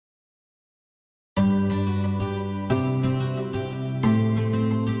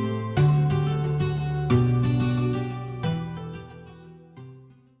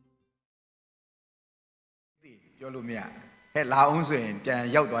Yolumia, had lounge in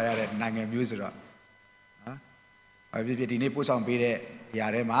Yautoya and Nanga Muser. I visit the Nepus on Bede,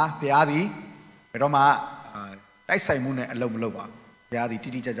 Yarema, Piadi, Roma, Simon and Lomloba, Piadi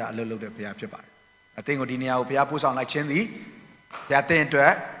teachers are low the Piapa. I think Odinia Piapus on like Chendi, Piate into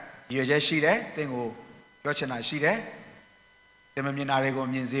it, you just see there, then go, Yochana see there, the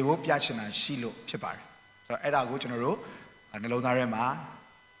Maminarego means Zevo, Piachana, Shilo, Chipar. So Eda go to a row, and the Lonarema,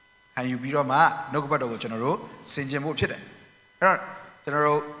 and you be Roma, no better go to a row, Saint Jemo Pit.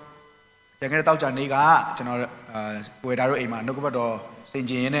 General. Jangan tahu janiga, general Wedaro Ema, no better Saint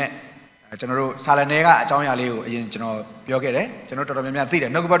Jene, general Salanega, John Yaleo, general Biogere, general Tomia Theatre,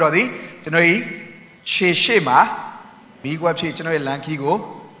 no better the general Shema, Big Wapchi, general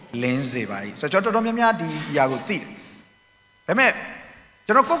Lankigo, Lenzi by. So Jotomia di Yaguti. Reme,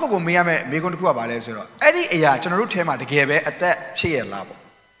 General Coco Miame, Megon Kuabalezero. Any ya, General Tema, the Gave at that chair labo.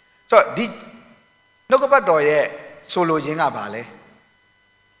 So did no Doye solo Jinga Valley.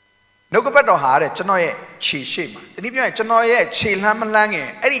 No Copato had a Chanoye Chi Shema. And if you had Chanoye, Chilam Lange,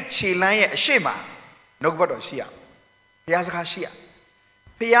 any Chilan Shema, no Copato Shia. Piazga Shia.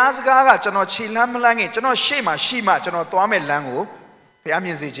 Piazga, Chano Chilam Lange, Chano Shema, Shima, Chano Tuame Lango,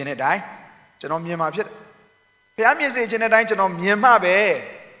 Piamizi Genedai, Chano Mima Pit. Piamizi Genedai, Chano Mima Be,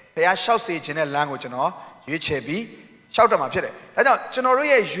 Pia Shausi Genet language, no, Yuchebi, shout them up here. I don't,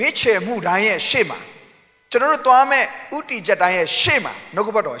 Chanoria, Yuche Mudaye Shema. General Tuame, Uti Jadaye Shema,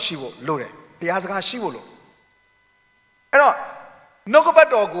 Nogobato, Shivo, Lure, Piazga Shivolo. I don't,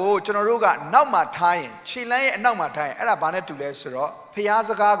 Nogobato go, Generoga, Nauma Tai, Chile and Nauma Tai, and a banner to Lesero,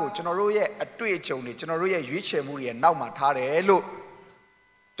 Piazgago, Generoya, a Twitch only, Generoya, Yuche Muri, and Nauma Tare, look,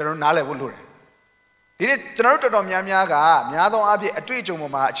 General Nale Lure. Did it General Yamiaga, Miado Abi, a Twitch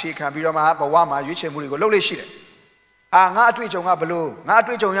Moma, Chica, Birama, Bawama, Yuche Muri, Lole Shide. Nga Twitch on Abelu, Nga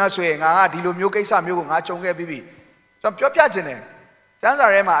Twitch on Yasway, Nga Dilu Muke Samu, Nga Chonga Bibi. Some Piapiagene.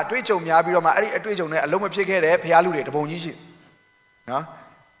 Tanzarema, Twitch on Yabiroma, a Twitch on a Loma Picare, Pialu, the Bonishi. No?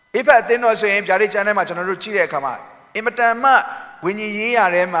 If I didn't know saying Jarijanema, General Chile Kama, Imatama, when ye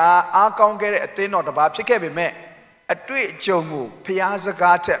are Emma, I'll conquer a thing not about Picabi me. A Twitch on Piazza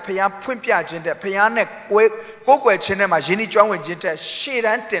Gata, Pia Pimpiagent, Piane, Coque Chinema, Jenny John with Jinta, shade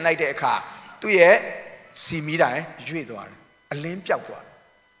and ten like a car. 2 years. See me die, Juidor, a limp outward.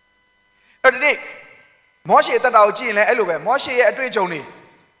 But today, Moshi at our gene, Elube, Moshi at Rijoni.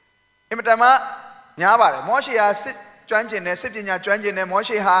 Imatama, Yava, Moshi has sit, Tranjin, sitting at Tranjin, and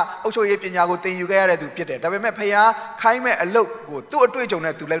Moshi ha, also if you go thing you get to Peter. The Vime Paya, Kaime, a look, go to a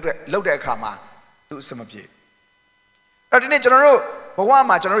Trijona to load their kama, do some of you. But in a general,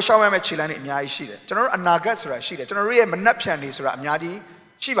 Bawama, General Shawam Chilan in Yashi, General Anagasra, Shida, General Manapian is Ramyadi,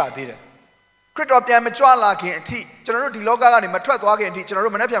 Shiva did it. Crit of the amateur lucky and tea, General Diloga and Matwag and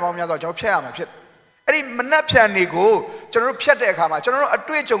General Manapia Mamma, Jopia, Pit. Any Manapia Nigo, General Piatekama, General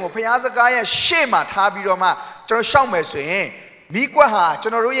Atwitchum, Piazza Gaia, Shema, Tabiroma, General Shawmes, Nikwaha,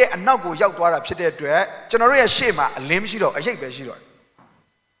 General and Nago Yakwara Pite, General Shema, a limshido, a yakbeshido.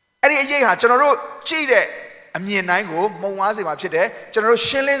 Any Yaha, General Chide, a mere Nango, Mowazi Pite, General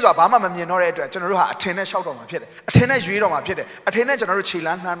Shillings of Bama Minore, General Atena shout on my pit, Atena Judo my pit, Atena General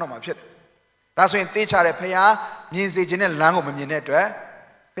Chilan on my pit. That's when they try to pay a means a general language of Minette,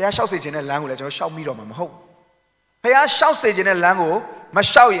 pay a shout general language, or shout me on my home. Pay a shout general language,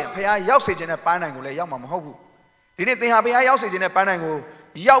 Mashawi, pay a yausage in a panangle, young mamma hobu. Didn't they have a yausage in a panangle?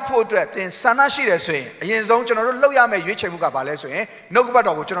 Yau portrait, then Sanashi, a Yenzon general Loyame, Yuchemuka Balesway, no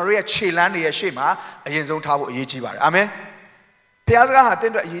Gubado, general Chilani, a Shema, a Yenzon Tabo Yichibar. Amen. Piazga had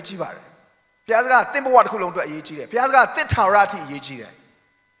then to Yichibar. Piazga, think what Kulon to Yichi, Piazga, think Tarati Yichi.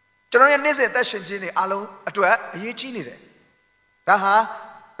 General Nizet, that Shinjini, Alo, Atua, Yicini. Daha,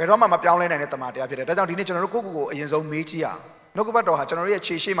 Peroma Mapialan and Etamatia, that don't need General Coco in his own Michia. No Gubato, General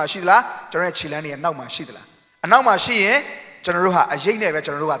Chishima Shila, General Chilani and Nauma Shidla. And Nauma Shi, General, a Jane,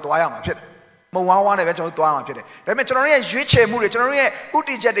 General Tuama Pit. Mowan eventual Tuama Pit. The General Juche Muri, General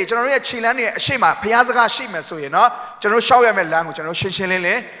Uti Jedi, General Chilani, Shima, Piazza Shima, so you know, General Shawam language, General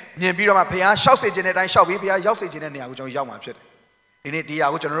Shinshilele, near Birama Pia, Shausage in it, and shall be a Yausage in it, which on Yama Pit. In it, the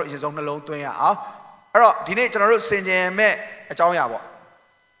General is on the loan to ya. The General Saint Jame, a Jawyawa.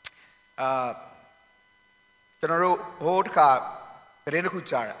 General Hodka,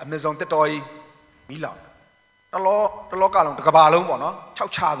 Renakuchar, a Maison de Toy, Milan. The local to Caballo, no?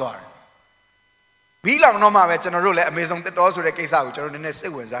 Chowchador. Milan no ma, General, a Maison de Toys, the case out, General in the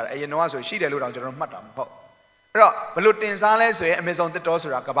sequence, you know, so she did on General Madame. But Lutin Sales, a Maison de Toys,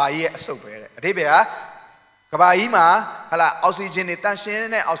 Cabaye, so bad. Kabaima, hala oxygen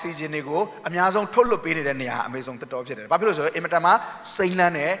tension, oxygen go, Amazon total period and Amazon the top. Papulo, Imatama,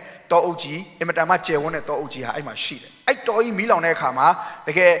 Sailane, တောအုပ်ကြီးအင်မတန်မှကျယ်ဝန်းတဲ့တောအုပ်ကြီးဟာအဲ့မှာရှိတယ်အဲ့တောကြီးမီးလောင်တဲ့အခါ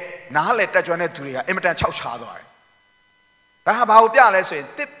မှာတကယ်နားလေတက်ကြွတဲ့သူတွေကအင်မတန်ခြောက်ခြားသွားတယ်ဒါဟာဘာကိုပြလဲဆိုရင်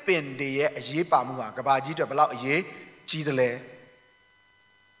တစ်ပင်တွေရဲ့အရေးပါမှုဟာကဘာကြီးအတွက်ဘယ်လောက်အရေးကြီးတယ်လဲ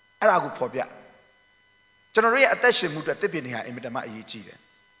အဲ့ဒါကိုဖော်ပြကျွန်တော်တို့ရဲ့အသက်ရှင်မှုအတွက်တစ်ပင်တွေဟာအင်မတန်မှအရေးကြီး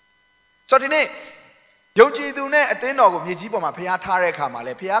တယ်ဆိုတော့ဒီနေ့ယုံကြည်သူနဲ့အသင်းတော်ကိုမြေကြီးပေါ်မှာဖျားထားတဲ့အခါ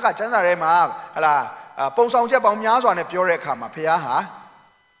မှာလေဖျားကကျမ်းစာထဲမှာဟလာပုံဆောင်ချက်ပေါင်းများစွာနဲ့ပြောတဲ့အခါမှာဖျားဟာ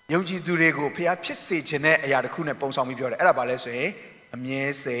ယုံကြည်သူတွေကိုဖျားဖြစ်စေခြင်းတဲ့အရာတစ်ခုနဲ့ပုံဆောင်ပြီးပြောတယ်အဲ့ဒါဘာလဲဆိုရင်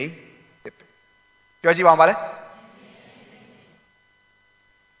အမြဲစိတ်ပြောကြ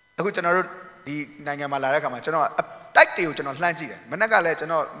ည့်ပါဦးပါလေအခုကျွန်တော်တို့ဒီနိုင်ငံမှာလာတဲ့အခါမှာကျွန်တော်တိုက်တွေကိုကျွန်တော်လှမ်းကြည့်တယ်မနေ့ကလည်းကျွန်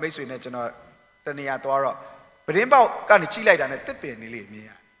တော်မိတ်ဆွေနဲ့ကျွန်တော်တနေရာသွားတော့ပဒင်းပေါက်ကနေကြည့်လိုက်တာနဲ့တစ်ပင်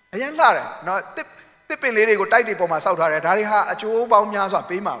လေးမြင်ရအရင်လှတယ်နော်တစ်ပင်လေးတွေကိုတိုက်တွေပေါ်မှာစောက်ထားတယ်ဒါတွေဟာအကျိုးပေါင်းများစွာ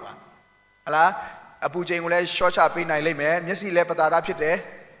ပေးမှာပါဟလားအပူချိန်ကိုလည်းရှော့ချပေးနိုင်လိမ့်မယ်မျက်စိလည်းပတာတာဖြစ်တယ်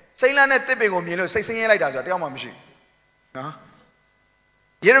စိမ့်လန်းတဲ့တစ်ပင်ကိုမြင်လို့စိတ်ဆင်းရဲလိုက်တာဆိုတာတယောက်မှမ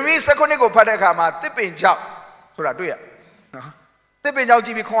ရှိနော်ယေရမိ19ကိုဖတ်တဲ့အခါမှာတစ်ပင်ကြောက်ဆိုတာတွေ့ရနော်တစ်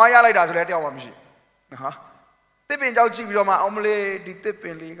ပင်ကြောက်ကြည့်ပြီးခွန်အားရလိုက်တာဆိုလည်းတယောက်မှမရှိနော်တစ်ပင်ကြောက်ကြည့်ပြီးတော့မှအောင်မလေးဒီတစ်ပ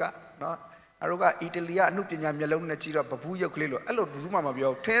င်လေးကနော်အရုကအီတလီကအမှုပညာမျက်လုံးနဲ့ကြည့်တော့ဘဘူးရုပ်ကလေးလို့အဲ့လိုဘူးမှ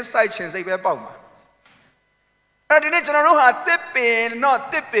မပြောထင်းဆိုင်ခြင်းစိတ်ပဲပေါက်မှာအဲ့ဒီနေ့ကျွန်တော်တို့ဟာတစ်ပင်တော့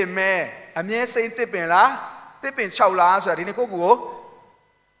တစ်ပင်မဲအမြဲစိတ်တစ်ပင်လားတစ်ပင်6လားဆိုတာဒီနေ့ကို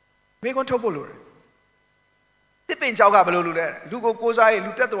မိကွန်းထုတ်ဖို့လိုတယ်တစ်ပင်6ကဘယ်လိုလုပ်လဲလူကိုကိုးစားရေး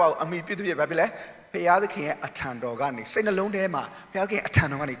လူတက်တော်ကိုအမိပြည့်ပြည့်ပဲဖြစ်လဲဖခင်သခင်ရဲ့အထံတော်ကနေစိတ်နှလုံးထဲမှာဖခင်အထံ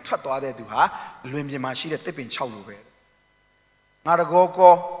တော်ကနေထွက်သွားတဲ့သူဟာလွင်ပြင်မှာရှိတဲ့တစ်ပင်6လိုပဲငါတ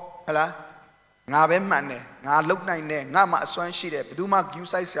ကောကောဟလားငါပဲမှန်တယ်ငါလုံနိုင်တယ်ငါမှအစွမ်းရှိတယ်ဘယ်သူမှဂ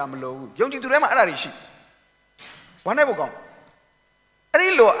ယူးဆိုင်ဆရာမလိုဘူးယုံကြည်သူတွေမှာအဲ့ဒါတွေရှိဝမ်းနဲ့ဖို့ကောင်းအဲ့ဒီ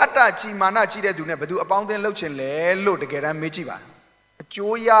လိုအတ္တကြီးမာနကြီးတဲ့သူနဲ့ဘယ်သူအပေါင်းအသင်းလုပ်ချင်လဲလို့တကယ်တမ်းမေးကြည့်ပါအ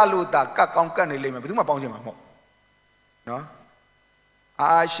ကျိုးရလို့သာကတ်ကောင်းကတ်နေလိမ့်မယ်ဘယ်သူမှပေါင်းချင်မှာ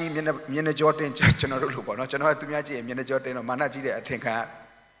မဟုတ်နော်အာရှိမျက်နှာကြောတင်ကျွန်တော်တို့လို့ပေါ့နော်ကျွန်တော်ကသူများကြည့်ရင်မျက်နှာကြောတင်တော့မာနကြီးတဲ့အ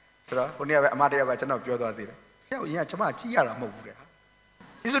ထင်ခံဆိုတော့ခုနေ့ကပဲအမတယောက်ကကျွန်တော်ပြောသွားသေးတယ်ဆရာကြီးကကျွန်မကြည့်ရတာမဟုတ်ဘူး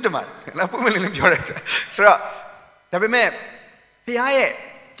တဲ့ယေရှုတမန်လာပုံမလေးပြောရတယ်ဆိုတော့ဒါပေမဲ့ဖခင်ရဲ့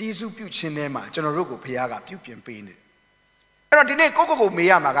ဂျေစုပြုခြင်းထဲမှာကျွန်တော်တို့ကိုဖခင်ကပြုပြင်ပေးနေတယ်အဲ့တော့ဒီနေ့ကိုမေး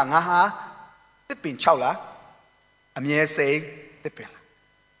ရမှာကငါဟာတစ်ပင်6လားအမြဲစိတ်တစ်ပင်လား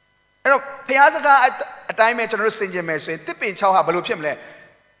အဲ့တော့ဖခင်စကားအတိုင်းပဲကျွန်တော်တို့စင်ကြင်မယ်ဆိုရင်တစ်ပင်6ဟာဘယ်လိုဖြစ်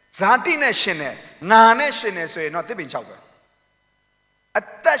မလဲဇာတိနဲ့ရှင်တယ်ငါနဲ့ရှင်တယ်ဆိုရင်တော့တစ်ပင်6ပဲ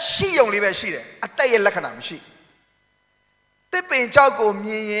အသက်ရှိုံလေးပဲရှိတယ်အသက်ရဲ့လက္ခဏာမရှိတစ်ပင်ကြောက်ကိုမြ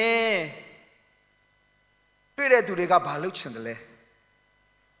င်ရင်တွေ့တဲ့သူတွေကဘာလုပ်ချင်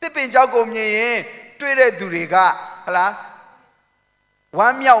တယ်လဲတစ်ပင်ကြောက်ကိုမြင်ရင်တွေ့တဲ့သူတွေကဟလား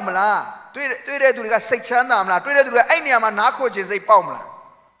ဝမ်းမြောက်မလားတွေ့တဲ့သူတွေကစိတ်ချမ်းသာမလားတွေ့တဲ့သူတွေအဲ့နေရာမှာနားခိုခြင်းစိတ်ပေါက်မလား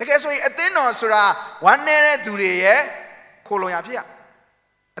တကယ်ဆိုရင်အသင်းတော်ဆိုတာဝမ်းနေတဲ့သူတွေရဲ့ခိုလုံရဖြစ်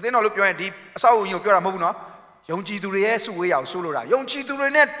ရအသင်းတော်လို့ပြောရင်ဒီအဆောက်အဦကိုပြောတာမဟုတ်ဘူးနော်ယုံကြည်သူတွေရဲ့စုဝေးရောက်ဆိုးလို့တာယုံကြည်သူ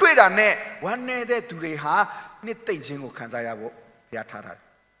တွေနဲ့တွေ့တာနဲ့ဝမ်းနေတဲ့သူတွေဟာနှစ်သိမ့်ခြင်းကိုခံစားရဖို့ဘုရားထား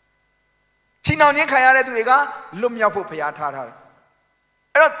တယ်ချီနှောင်ခြင်းခံရတဲ့သူတွေကလွတ်မြောက်ဖို့ဘုရားထားတယ်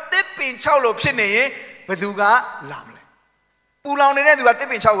အဲ့တော့တစ်ပင်6လို့ဖြစ်နေရင်ဘယ်သူကလာမလဲပူလောင်နေတဲ့သူကတစ်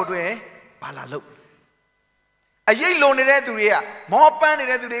ပင်6ကိုတွေ့ရင်ဘာလာလို့အရေးလုံနေတဲ့သူတွေကမောပ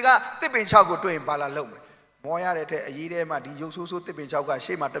န်းနေတဲ့သူတွေကတစ်ပင်6ကိုတွေ့ရင်ဘာလာလို့မလဲမောရတဲ့တဲ့အရေးထဲမှာဒီရုပ်ဆိုးဆိုးတစ်ပင်6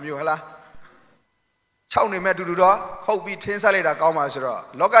ကရှေ့မှာတစ်မျိုးဟလား6နေမဲ့တူတူတော့ခုတ်ပြီးထင်းဆက်လိုက်တာကောင်းပါဆိုတော့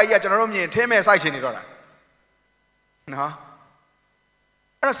လောကကြီးကကျွန်တော်တို့မြင်ထင်းမဲ့စိုက်ချင်နေတော့တာနော်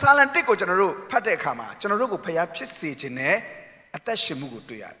အဲ့တော့ဆာလန်တစ်ကိုကျွန်တော်တို့ဖတ်တဲ့အခါမှာကျွန်တော်တို့ကိုဖျားဖြစ်စေခြင်းနဲ့အသက်ရှင်မှု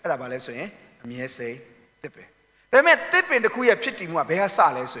ကိုတွေ့ရတယ်အဲ့ဒါဘာလဲဆိုရင်အမြဲစိတ်တစ်ပင်ဒါပေမဲ့တစ်ပင်တစ်ခုရဲ့ဖြစ်တည်မှုကဘယ်ဟာစ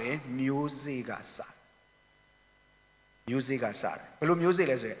လဲဆိုရင်မျိုးစေ့ကစမျိုးစေ့ကစတယ်ဘယ်လိုမျိုး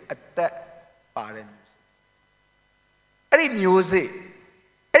စေ့လဲဆိုရင်အသက်ပါတဲ့မျိုးစေ့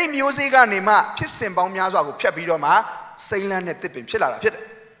အဲ့ဒီမျိုးစေ့ကနေမှဖြစ်စဉ်ပေါင်းများစွာကိုဖြတ်ပြီးတော့မှစိမ့်လန်းတဲ့တစ်ပင်ဖြစ်လာတာဖြစ်တယ်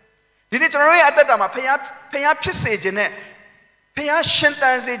ဒီနေ့ကျွန်တော်တို့ရဲ့အသက်တာမှာဖျားဖြစ်စေခြင်းနဲ့ဖျားရှင်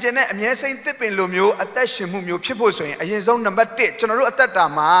တန်စေခြင်းနဲ့အမြဲစိမ့်တစ်ပင်လိုမျိုးအသက်ရှင်မှုမျိုးဖြစ်ဖို့ဆိုရင်အရင်ဆုံးနံပါတ်1ကျွန်တော်တို့အ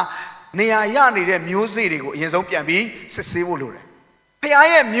သက်တာမှာနေရာရနေတဲ့မျိုးစေ့တွေကိုအရင်ဆုံးပြန်ပြီးစစ်ဆေးဖို့လိုတယ်ဖျား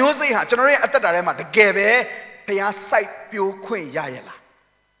ရဲ့မျိုးစေ့ဟာကျွန်တော်တို့ရဲ့အသက်တာထဲမှာတကယ်ပဲဖျားစိုက်ပျိုးခွင့်ရရဲ့လား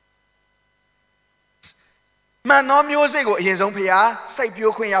မှန်သောမျိုးစေ့ကိုအရင်ဆုံးဖျား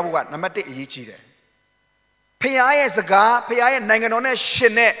စိုက်ပျိုးခွင့်ရဖို့ကနံပါတ်1အရေးကြီးတယ်ဖျားရဲ့စကားဖျားရဲ့နိုင်ငံတော်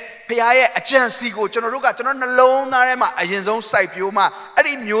နဲ့ရှင်တဲ့ဖျားရဲ့အကြံစီကိုကျွန်တော်နှလုံးသားထဲမှာအရင်ဆုံးစိုက်ပျိုးမှအဲ့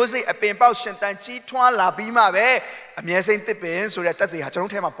ဒီမျိုးစေ့အပင်ပေါက်ရှင်တန်ကြီးထွားလာပြီးမှပဲအမြဲစိမ့်တစ်ပင်ဆိုတဲ့တက်သေးဟာကျွန်တော်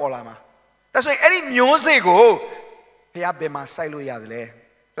ထဲမှာပေါ်လာမှာဒါဆိုရင်အဲ့ဒီမျိုးစေ့ကိုဖျားဘယ်မှာစိုက်လို့ရ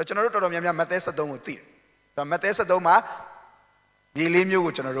တယ်လဲကျွန်တော်တို့တော်တော်များများမဿဲ73ကိုသိတယ်ဒါမဿဲ73မှာ မြေလေးမျိုး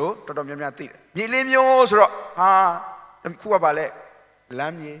ကိုကျွန်တော်တို့တော်တော်များများသိတယ်မြေလေးမျိုးဆိုတော့တစ်ခုကပါလဲလ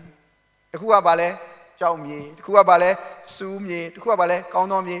မ်းမြေတစ်ခုကပါလဲကြောက်မြေတစ်ခုကပါလဲစူးမြေတစ်ခုကပါလဲကောင်း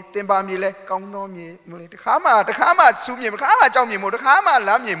သောမြေတင်ပါမြေလဲကောင်းသောမြေမလို့တခါမှစူးမြေတခါမှကြောက်မြေမဟုတ်တခါမှလ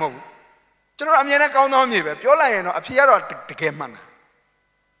မ်းမြေမဟုတ်ကျွန်တော်အမြဲတမ်းကောင်းသောမြေပဲပြောလိုက်ရင်တော့အဖြေကတော့တကယ်မှန်တာ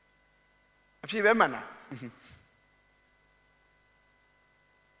အဖြေပဲမှန်တာ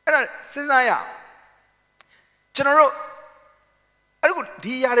အဲ့ဒါစဉ်းစားရကျွန်တော်တို့အဲ့ဒီ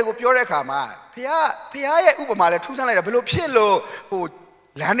ဒီຢာတွေကိုပြောတဲ့အခါမှာဖះရဲ့ဥပမာလဲထူးဆန်းလိုက်တာဘယ်လိုဖြစ်လို့ဟို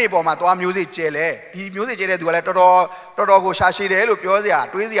လမ်းနေပေါ်မှာသွားမျိုးစေ့ကျဲလဲဒီမျိုးစေ့ကျဲတဲ့သူကလည်းတော်တော်ကိုရှာရှည်တယ်လို့ပြောစရာ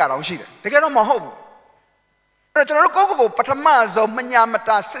တွေးစရာတောင်ရှိတယ်တကယ်တော့မဟုတ်ဘူးအဲ့တော့ကျွန်တော်တို့ကိုပထမဆုံးမညာမ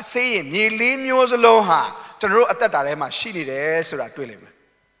တာစစ်ဆေးရင်မြေလေးမျိုးစလုံးဟာကျွန်တော်တို့အသက်တာထဲမှာရှိနေတယ်ဆိုတာတွေ့လိမ့်မယ်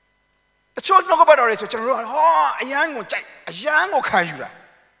တချို့နှုတ်ကပတ်တော်တွေဆိုကျွန်တော်တို့ကအယမ်းကိုကြိုက်အယမ်းကိုခံယူတာ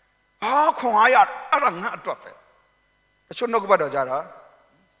ခွန်အားရအဲ့ဒါငါအတွက်ပဲတချို့နှုတ်ကပတ်တော်ကြတော့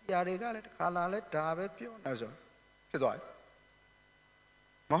ဆရာတွေကလည်းတစ်ခါလာလဲဒါပဲပြောနေဆိုဖြစ်သွားတယ်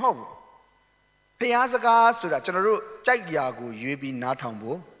မဟုတ်ဘူးဖျားစကားဆိုတာကျွန်တော်တို့ကြိုက်ရာကိုရွေးပြီးနားထောင်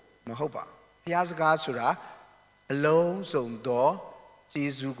ဖို့မဟုတ်ပါဖျားစကားဆိုတာအလုံးစုံသော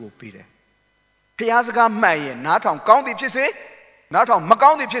ကျေးဇူးကိုပေးတယ်ဖျားစကားမှန်ရင်နားထောင်ကောင်းသည်ဖြစ်စေနားထောင်မကော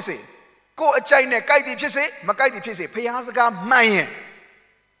င်းသည်ဖြစ်စေကိုယ်အကြိုက်နဲ့ကြိုက်သည်ဖြစ်စေမကြိုက်သည်ဖြစ်စေဖျားစကားမှန်ရင်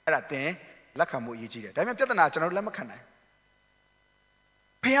အဲ့ဒါသင်လက်ခံမှုအရေးကြီးတယ်ဒါပေမဲ့ပြဿနာကျွန်တော်တို့လက်မခံနိုင်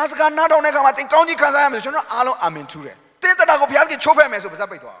ဖျားစကားနားထောင်တဲ့အခါမှာသင်ကောင်းကြီးခံစားရမယ်ကျွန်တော်အားလုံးအာမင်ထူတယ်တင်းတတာကိုဘုရားကြီးချိုးဖဲ့မယ်ဆိုပါစပ်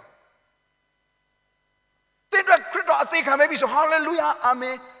ပိတ်သွားတင်းတော့ခရစ်တော်အသေးခံပြီဆိုဟာလေလုယာအာမ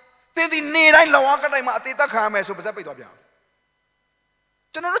င်တင်းဒီနေတိုင်းလောကတိုင်းမှာအသေးသက်ခံရမယ်ဆိုပါစပ်ပိတ်သွားပြန်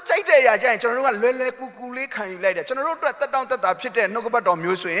ကျွန်တော်တို့ကြိုက်တဲ့အရာကြရင်ကျွန်တော်တို့ကလွယ်လွယ်ကူကူလေးခံယူလိုက်တယ်ကျွန်တော်တို့အတွက်တက်တောင့်တက်တာဖြစ်တဲ့နှုတ်ကပတ်တော်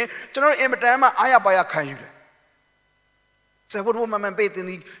မျိုးဆိုရင်ကျွန်တော်တို့အင်မတန်မှအားရပါရခံယူတယ်ဆယ်ဖို့မမှန်ပေးတင်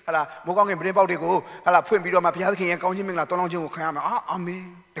ဒီဟာလာမိုးကောင်းကင်ပြင်းပေါက်တွေကိုဟာလာဖွင့်ပြီးတော့မှဘုရားသခင်ရဲ့ကောင်းခြင်းမင်္ဂလာတောင်းလောင်းခြင်းကိုခံရမယ်အာမင်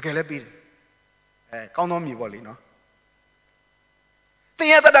တကယ်လည်းပြီးတယ်ကောင်းသောမြေပေါ့လေနော်တင်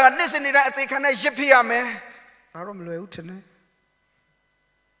ရတဲ့ကနေ့စဉ်နေ့တိုင်းအသေးခံနဲ့ရစ်ဖြစ်ရမယ်ဒါတော့မလွယ်ဘူးထင်တယ်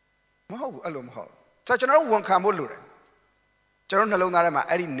မဟုတ်ဘူးအဲ့လိုမဟုတ်ဆိုကျွန်တော်တို့ဝန်ခံဖို့လိုတယ်ကျွန်တော်နှလုံးသားထဲမှာ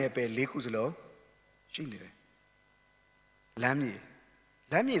အဲ့ဒီနယ်ပယ်၄ခုစလုံးရှိနေတယ်လ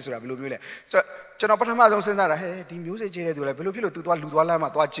မ်းမြေဆိုတာဘယ်လိုမျိုးလဲဆိုကျွန်တော်ပထမဆုံးစဉ်းစားတာဟဲ့ဒီမျိုးစေ့ကျဲတဲ့သူလည်းဘယ်လိုဖြစ်လို့သူသွားလူသွားလမ်းမှာ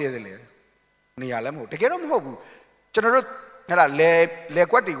သွားကျဲတယ်လေနေရာလည်းမဟုတ်တကယ်တော့မဟုတ်ဘူးကျွန်တော်တို့ဟဲ့လားလေ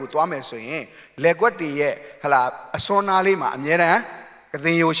ကွက်တွေကိုသွားမယ်ဆိုရင်လေကွက်တွေရဲ့ဟဲ့လားအစွန်းနာလေးမှာအများတန်းကသ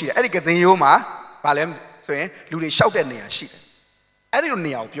င်းရိုးရှိတယ်အဲ့ဒီကသင်းရိုးမှာဗာလဲဆိုရင်လူတွေရှောက်တဲ့နေရာရှိတယ်အဲ့ဒီလို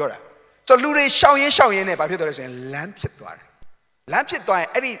နေရာကိုပြောတာဆိုလူတွေရှောက်ရင်းနဲ့ဗာဖြစ်သွားလဲဆိုရင်လမ်းဖြစ်သွားတယ်လမ်းဖြစ်သွားရင်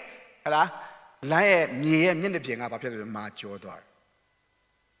အဲ့ဒီဟဲ့လားလမ်းရဲ့မြေရဲ့မျက်နှာပြင်ကဗာဖြစ်သွားတယ်မာကျော်သွားတယ်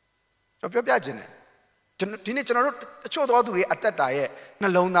ကျွန်တော်ပြောပြခြင်းတယ်ဒီနေ့ကျွန်တော်တို့တချို့သောသူတွေအသက်တာရဲ့နှ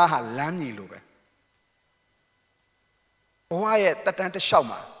လုံးသားဟာလမ်းမြေလိုပဲဘဝရဲ့တက်တန်းတစ်လျှောက်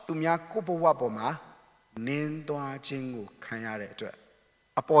မှာသူများကိုယ့်ဘဝပေါ်မှာနင်းသွားခြင်းကိုခံရတဲ့အတွက်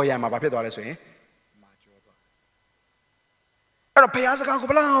အပေါ်ယံမှာဘာဖြစ်သွားလဲဆိုရင်မာကျော်သွားအဲ့တော့ဘုရားစကားကို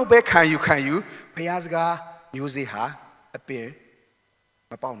ဘလောက်ပဲခံယူဘုရားစကားမျိုးစေ့ဟာအပင်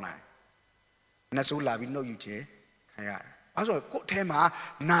မပေါက်နိုင်နှဆိုးလာပြီးနှုတ်ယူခြင်းခံရတယ်အဲ့ဆိုကိုယ့်အထဲမှာ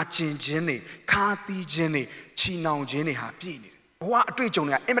နာကျင်ခြင်းတွေခါသီးခြင်းတွေချီနှောင်ခြင်းတွေဟာပြည့်နေတယ်ဘဝအတွေ့အကြုံ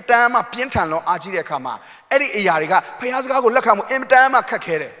တွေကအင်မတန်မှပြင်းထန်လောအားကြီးတဲ့အခါမှာအဲ့ဒီအရာတွေကဘုရားစကားကိုလက်ခံမှုအင်မတန်မှခက်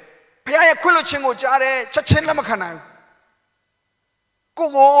ခဲတယ်ဘုရားရဲ့ခွင့်လွှတ်ခြင်းကိုကြားတယ်ချက်ချင်းလက်မခံနိုင်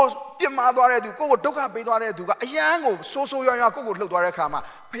ဘူးကိုပြစ်မှားသွားတဲ့သူကိုဒုက္ခပေးသွားတဲ့သူကအယမ်းကိုဆိုးရွားကိုလှုပ်သွားတဲ့အခါမှာ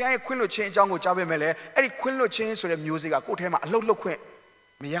ဘုရားရဲ့ခွင့်လွှတ်ခြင်းအကြောင်းကိုကြားပေးမယ်လေအဲ့ဒီခွင့်လွှတ်ခြင်းဆိုတဲ့မျိုးစေ့ကကိုယ့်ထဲမှာအလှုပ်လှုပ်ခွင့်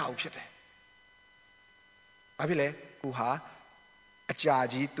မရဘူးဖြစ်တယ်ဘာဖြစ်လဲကိုဟာအကြာ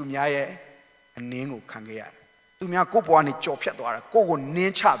ကြီးသူများရဲ့အနင်းကိုခံခဲ့ရတယ်သူများကိုယ့်ဘဝနဲ့ကြော်ဖြတ်သွားတယ်ကိုယ့်ကိုန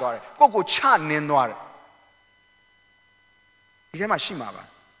င်းချသွားတယ်ကိုယ့်ကိုချနင်းသွားတယ်ဒီထဲမှာရှိမှာပါ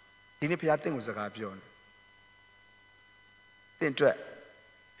ဒီနေ့ဘုရားတင့်ကိုစကားပြောတယ်တင့်အတွက်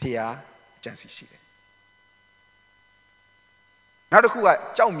ဘုရားအကြံစီရှိတယ်နောက်တစ်ခုက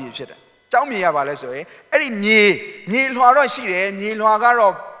ကြောက်မြေဖြစ်တယ်ကြောက်မြေရပါလဲဆိုရင်အဲ့ဒီမြေလွှာတော့ရှိတယ်မြေလွှာက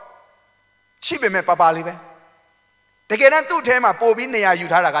တော့ရှိပေမဲ့ပါလေးပဲတကယ်တမ်းသူ့ထဲမှာပို့ပြီးနေရာယူ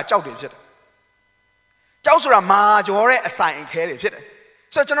ထားတာကကြောက်တယ်ဖြစ်တယ်ကြောက်ဆိုတာမာကြောတဲ့အဆိုင်အခဲတွေဖြစ်တယ်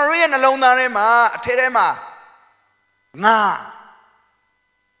ဆိုတော့ကျွန်တော်တို့ရဲ့နှလုံးသားထဲမှာအထဲထဲမှာငါ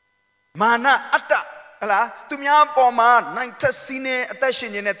မာနအတ္တဟလားသူများပေါ်မှာနိုင်သက်စီးနေအသက်ရှ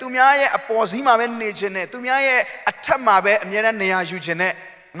င်ခြင်းနဲ့သူများရဲ့အပေါ်စီးမှာပဲနေခြင်းနဲ့သူများရဲ့အထက်မှာပဲအမြဲတမ်းနေရာယူခြင်းနဲ့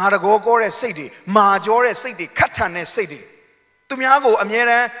ငါတကောကောတဲ့စိတ်တွေမာကြောတဲ့စိတ်တွေခတ်ထန်တဲ့စိတ်တွေသူများကိုအမြဲ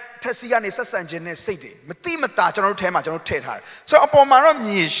တမ်းထက်စီကနေဆက်ဆံခြင်းနဲ့စိတ်တွေမတိမတာကျွန်တော်တို့ထဲမှာကျွန်တော်ထည့်ထားတယ်ဆိုတော့အပေါ်မှာတော့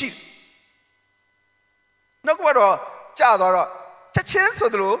မြေရှိနောက်ကတော့ကြာသွားတော့ချက်ချင်းဆို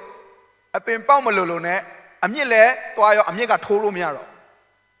သလိုအပင်ပေါက်မလို့နဲ့ အမြင့်လဲသွားရောအမြင့်ကထိုးလို့မရတော့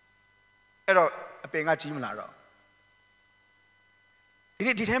အဲ့တော့အပင်ကကြီး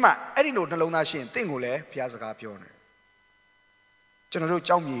မလာတော့ဒီထဲမှာအဲ့ဒီလိုနှလုံးသားရှိရင်တင့်ကိုလည်းဘုရားစကားပြောနေကျွန်တော်တို့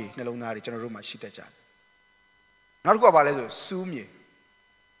ကြောက်မြေနှလုံးသားတွေကျွန်တော်တို့မှာရှိတတ်ကြတယ်နောက်တစ်ခုကဘာလဲဆိုစူးမြေ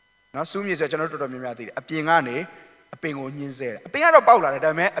နော်စူးမြေဆိုကျွန်တော်တို့တော်တော်များများသိတယ်အပြင်ကနေအပင်ကိုညှင်းဆဲတယ်အပင်ကတော့ပေါက်လာ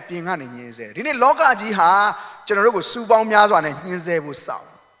တယ်ဒါပေမဲ့အပြင်ကနေညှင်းဆဲတယ်ဒီနေ့လောကကြီးဟာကျွန်တော်တို့ကိုစူးပေါင်းများစွာနဲ့ညှင်းဆဲဖို့စော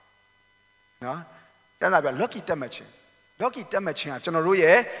င့်နော်ကျမ်းစာပြ lucky တက်မှတ်ခြင်းကကျွန်တော်တို့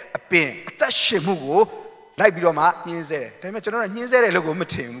ရဲ့အပင်အသက်ရှင်မှုကိုလိုက်ပြီးတော့မှညှင်းဆဲတယ်ဒါပေမဲ့ကျွန်တော်တို့ညှင်းဆဲတယ်လို့ကိုမ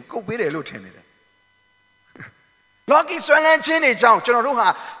ထင်ဘူးကုတ်ပေးတယ်လို့ထင်နေတယ်lucky ဆွမ်းလန်းခြင်းတွေကြောင့်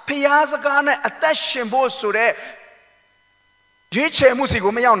ကျွန်တော်တို့ဟာဖျားစကားနဲ့အသက်ရှင်ဖို့ဆိုတဲ့ရွေးချယ်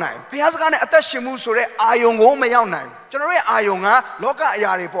မှုစီကိုမရောက်နိုင်ဘူးဖျားစကားနဲ့အသက်ရှင်မှုဆိုတဲ့အာယုံကိုမရောက်နိုင်ဘူးကျွန်တော်ရဲ့အာယုံကလောက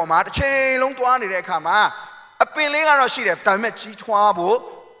အရာတွေပေါ်မှာတစ်ချိန်လုံးသွားနေတဲ့အခါမှာအပင်လေးကတော့ရှိတယ်ဒါပေ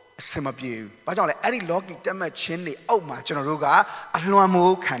မဲ့ကြီးထွားဖို့အဆင်မပြေဘူး။ဘာကြောင့်လဲအဲ့ဒီ lucky တက်မှတ်ခြင်းတွေအောက်မှာကျွန်တော်တို့ကအလွန်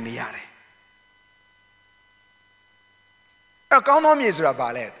မိုးခံနေရတယ်။အဲ့တော့ကောင်းသောမြေဆိုတာဘာ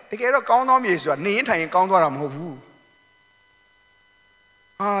လဲတကယ်တော့ကောင်းသောမြေဆိုတာနေရင်ထိုင်ရင်ကောင်းသွားတာမဟုတ်ဘူး။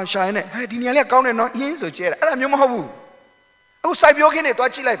ရှာရင်နဲ့ဟဲ့ဒီနေရာလေးကောင်းတယ်နော်အင်းဆိုကျဲတာအဲ့ဒါမျိုးမဟုတ်ဘူး။အခုစိုက်ပျိုးခင်းတွေ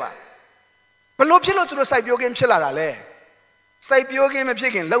တွားကြည့်လိုက်ပါ။ဘလို့ဖြစ်လို့သူတို့စိုက်ပျိုးခင်းဖြစ်လာတာလဲ။စိုက်ပျိုးခင်း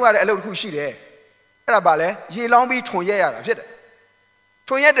မဖြစ်ခင်လောက်ရတဲ့အလုပ်တစ်ခုရှိတယ်။အဲ့ဒါဘာလဲရေလောင်းပြီးထွန်ရက်ရတာဖြစ်တယ်။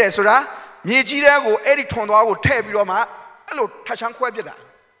ထွန်ရက်တယ်ဆိုတာမြေကြီးတဲ့ကိုအဲ့ဒီထွန်သွားကိုထည့်ပြီးတော့မှအဲ့လိုထချမ်း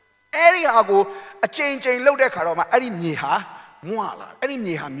ခွဲပြစ်တာအဲ့ဒီဟာကိုအချိန်ချိန်လှုပ်တဲ့ခါတော့မှအဲ့ဒီမြေဟာမွလာ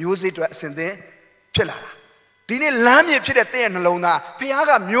အဲ့ဒီမြေဟာမျိုးစေ့အတွက်အစင်သင်ဖြစ်လာတာဒီနေ့လမ်းမြေဖြစ်တဲ့တဲ့ရဲ့နှလုံးသားဖခင်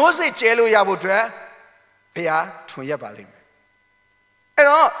ကမျိုးစေ့ကျဲလို့ရဖို့အတွက်ဖခင်ထွန်ရက်ပါလိမ့်မယ်အဲ့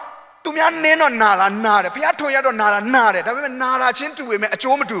တော့သူများနင်းတော့နာလားနာတယ်ဖခင်ထွန်ရက်တော့နာလားနာတယ်ဒါပေမဲ့နာတာချင်းတူပေမဲ့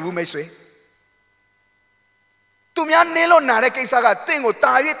အကျိုးမတူဘူးမိတ်ဆွေသူများနင်းလို့နာတဲ့ကိစ္စကတင့်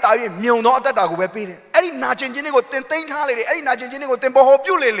ကိုတာ၍မြုံသောအသက်တာကိုပဲပေးတယ်အဲ့ဒီနာကျင်ခြင်းတွေကိုတင်သိမ်းထားလေတယ်အဲ့ဒီနာကျင်ခြင်းတွေကိုတင်ပေါ်ဟော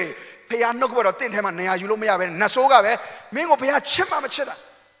ပြုတ်လေဖခင်နှုတ်ကပတ်တော်တင့်ထဲမှာနေရာယူလို့မရပဲနတ်ဆိုးကပဲမင်းကိုဖခင်ချစ်မှ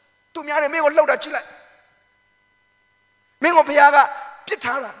မချစ်တာသူများတွေမင်းကိုလှုပ်တာကြည့်လိုက်မင်းကိုဖခင်ကပြစ်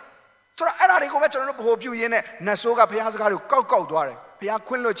ထားတာဆိုတော့အဲ့ဒါတွေကိုပဲကျွန်တော်တို့ပေါ်ပြုတ်ရင်းနဲ့နတ်ဆိုးကဖခင်စကားကိုကောက်သွားတယ်ဖ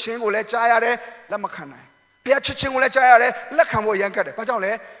ခင်ခွင့်လွှတ်ခြင်းကိုလည်းကြားရတယ်လက်မခံနိုင်ဖခင်ချစ်ခြင်းကိုလည်းကြားရတယ်လက်ခံဖို့ရန်ကတ်တယ်ဘာကြော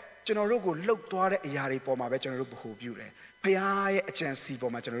င့်လဲကျွန်တော်တို့ကိုလှုပ်သွားတဲ့အရာတွေပေါ်မှာပဲကျွန်တော်တို့ဗဟိုပြုတယ်ဖခင်ရဲ့အကြံစီ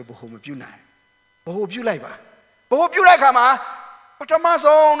ပေါ်မှာကျွန်တော်တို့ဗဟိုမပြုနိုင်ဗဟိုပြုလိုက်ပါဗဟိုပြုတဲ့အခါမှာပထမ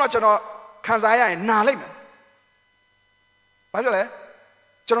ဆုံးတော့ကျွန်တော်ခံစားရရင်နာလိုက်မယ်ဘာဖြစ်လဲ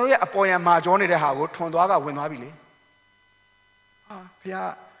ကျွန်တော်ရဲ့အပေါ်ယံမာကြောနေတဲ့ဟာကိုထွန်သွားကဝင်သွားပြီလေဖခင်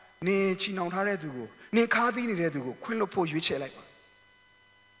နင်ချီနှောင်ထားတဲ့သူကိုနင်ခါးသီးနေတဲ့သူကိုခွင့်လွှတ်ဖို့ရွေးချယ်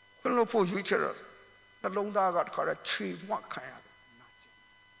လိုက်ပါခွင့်လွှတ်ဖို့ရွေးချယ်တော့နှလုံးသားကတခါတည်းခြေမွတ်ခံရ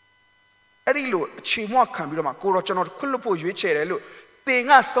အဲ့ဒီလိုအခြေမွခံပြီးတော့မှကိုတော့ကျွန်တော်ခွင့်လွှတ်ဖို့ရွေးချယ်တယ်လို့တင်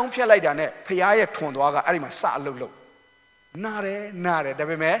ကဆုံးဖြတ်လိုက်တာနဲ့ဖခင်ရဲ့ထွန်သွားကအဲ့ဒီမှာစအလုပ်လုပ်နာတယ်ဒါ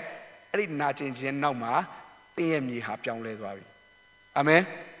ပေမဲ့အဲ့ဒီနာကျင်ခြင်းနောက်မှာတင်းရဲ့မြေဟာပြောင်းလဲသွားပြီအာမင်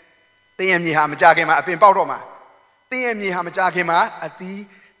တင်းရဲ့မြေဟာမကြခင်မှာအပင်ပေါက်တော့မှာတင်းရဲ့မြေဟာမကြခင်မှာအသီး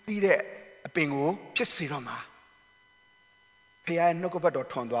သီးတဲ့အပင်ကိုဖြစ်စေတော့မှာဖခင်ရဲ့နှုတ်ကပတ်တော်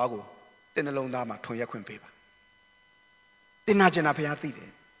ထွန်သွားကိုတင်းနှလုံးသားမှာထွန်ရက်ခွင့်ပေးပါတင်းနာကျင်တာဖခင်သိ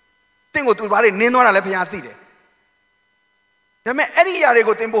တယ်တင့်ကိုသူဘာတွေနင်းသွားတာလဲဖခင်သိတယ်ဒါပေမဲ့အဲ့ဒီຢာ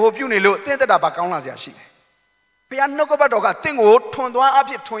တွေကိုတင်ပို့ပြုနေလို့တင့်သက်တာဘာကောင်းလာစရာရှိလဲဖခင်နှုတ်ကပတ်တော်ကတင့်ကိုထွန်သွား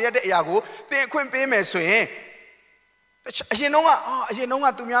အဖြစ်ထွန်ရက်တဲ့အရာကိုတင်အခွင့်ပေးမယ်ဆိုရင်အရင်တုန်းက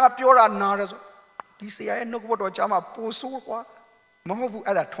သူများကပြောတာနားတယ်ဆိုဒီဆရာရဲ့နှုတ်ကပတ်တော်ကြားမှာပိုဆိုးကွာမဟုတ်ဘူး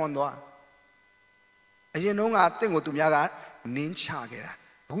အဲ့ဒါထွန်သွားအရင်တုန်းကတင့်ကိုသူများကနင်းချခဲ့တာ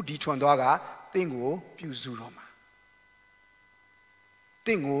အခုဒီထွန်သွားကတင့်ကိုပြုစုတော့မှာတ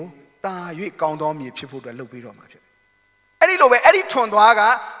င့်ကိုတာ၍ကောင်းသောမြေဖြစ်ဖို့အတွက်လုပ်ပေးတော့မှာဖြစ်တယ်။အဲ့ဒီလိုပဲအဲ့ဒီထွန်သွားက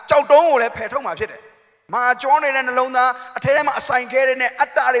ကြောက်တုံးကိုလည်းဖယ်ထုတ်မှာဖြစ်တယ်။မာကြောနေတဲ့နှလုံးသားအထဲထဲမှာအဆိုင်ခဲတွေနဲ့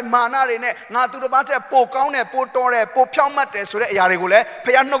အတ္တတွေမာနတွေနဲ့ငါသူတစ်ပါးတက်ပိုကောင်းတယ်ပိုတော်တယ်ပိုဖြောင့်မတ်တယ်ဆိုတဲ့အရာတွေကိုလည်း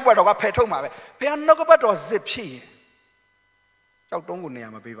ဖခင်နှုတ်ကပတ်တော်ကဖယ်ထုတ်မှာပဲ။ဖခင်နှုတ်ကပတ်တော်ဇစ်ဖြစ်ရင်ကြောက်တုံးကိုနေရာ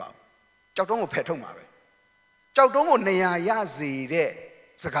မပေးပါဘူး။ကြောက်တုံးကိုဖယ်ထုတ်မှာပဲ။ကြောက်တုံးကိုနေရာရစေ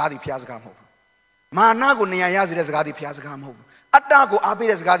တဲ့စကားဒီဖခင်စကားမဟုတ်ဘူး။မာနကိုနေရာရစေတဲ့စကားဒီဖခင်စကားမဟုတ်ဘူး။အတ္တကိုအား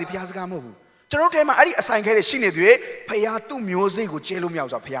ပေးတဲ့စကားဒီဖခင်စကားမဟုတ်ဘူးကျွန်တော်တို့ထဲမှာအဲ့ဒီအဆိုင်ခဲတွေရှိနေသေးဖခင်သူ့မျိုးစိတ်ကိုကျဲလို့မရ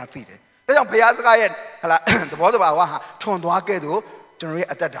ဘူးဆိုတာဖခင်သိတယ်ဒါကြောင့်ဖခင်စကားရဲ့ဟလာသဘောတဘာဝဟာထွန်သွားခဲ့သူကျွန်တော်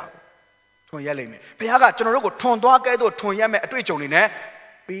ရဲ့အတ္တတာကိုထွန်ရက်လိမ့်မယ်ဖခင်ကကျွန်တော်တို့ကိုထွန်သွားခဲ့သူထွန်ရက်မဲ့အတွေ့အကြုံတွေ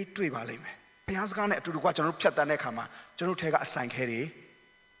နဲ့ပြီးတွေ့ပါလိမ့်မယ်ဖခင်စကားနဲ့အတူတူကကျွန်တော်တို့ဖြတ်တန်းတဲ့အခါမှာကျွန်တော်တို့ထဲကအဆိုင်ခဲ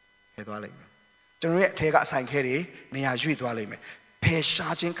တွေဖယ်သွားလိမ့်မယ်ကျွန်တော်ရဲ့အထဲကအဆိုင်ခဲတွေနေရာရွေ့သွားလိမ့်မယ်ဖယ်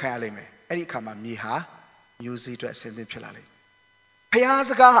ရှားခြင်းခံရလိမ့်မယ်အဲ့ဒီအခါမှာမြေဟာမျိုးစေ့အတွက်အစင်းသင်းဖြစ်လာလိမ့်မယ်ဖျား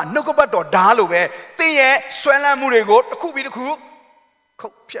စကားဟာနှုတ်ကပတ်တော်ဓာတ်လိုပဲတင်းရဲ့ဆွဲလန်းမှုတွေကိုတစ်ခုပြီး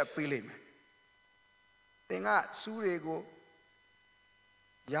တစ်ခုခုတ်ဖြတ်ပေးလိမ့်မယ်တ Tenga Surego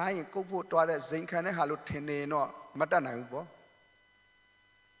Yain Kopo Toilet Zinkane Halu Tene no Matana Ubo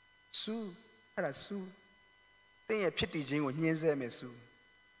Su Era Su Tem a pity jing with Nienze Mesu.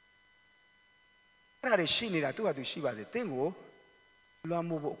 That is she need to have she was a thing.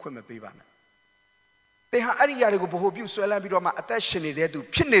 Lamubo Quema Bivana. They have any Yarigo Bohobu Swellabidoma attention there to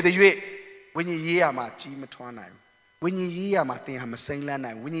Pinne the Yue when you year my Chimatwana. When you year my thing, I'm a saint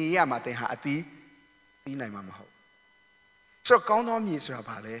land, when you year my thing, Hati, Dina Mamma. So count on me, Sir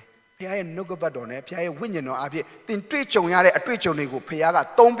Pale. Pia no go badone, Pia winning or Abby, then treat you a treat you nego,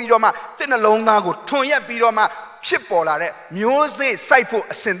 Piaga, don't be Roma, then alone now go, Tonya Bidoma, Shipolare, Muse,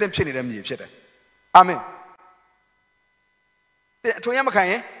 Saipo, send them chin them. Amen.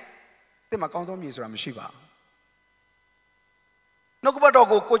 Toyamaka, the Macondo Misram Shiva. No go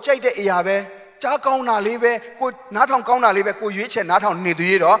go check the Yabe, Chakona live, good not on Kona live, good rich and not on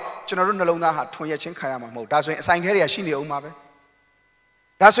Niduiro, General Nalona had 20 Chinkayama. That's when Sang Harry Shini Umabe.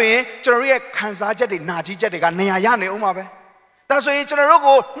 That's when General Kansaja, Naji Jediga, Neayane Umabe. That's when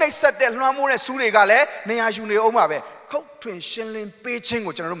General next set the Lamur Surigale, Neajune Umabe. Twin shilling pitching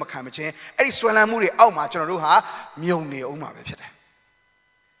with General Macamache, Eddie Swalamuri, Alma Generuha, Mune Uma.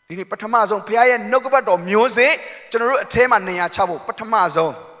 Dini Patamazo, Pia, Nogabado, music, General Tema Nea Chavo,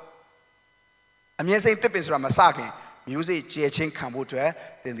 Patamazo. I'm saying Tippins Ramasaki, music, Jachin Kambutra,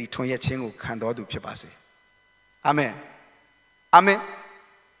 then the Tonya Chingu Kando do Pipasi. Amen. Amen.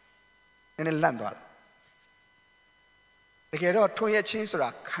 In a landwall. The Gero Tonya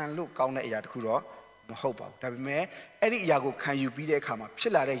Chinsura can look on the Yadkuro. Hope out. That may any Yago can you be there? Come up,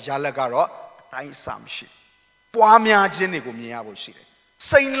 Chilare Yalagaro, I some shit. Poamia Genigo, Miabo shit.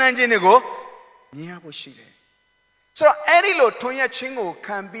 Saint Langenigo, Miabo shit. So any lo Tonya Chingo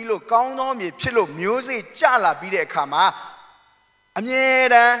can be lo count on me, pillow, music, Jala be there, come up.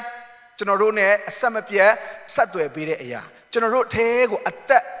 Amiera, Generone, Samapia, Satue be there. General Tego at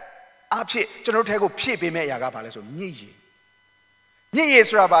that up here, General Tego Pipi me Yagapales of Niji.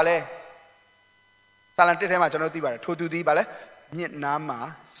 Yes, Rabale. Salante tema Janoti Bara, Totu di Bale,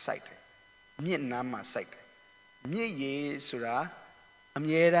 Mietnama site. Mietnama site. Ye Sura,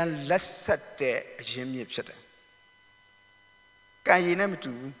 Amiera Lessate, Jim Yipsete. Kayinam to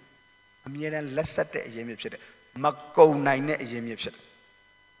Amiera Lessate, Jim Yipsete. Mako Nine, Jim Yipsete.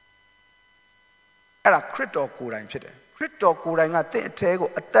 Era Crito Kura Pite. Crito Kura, Tego,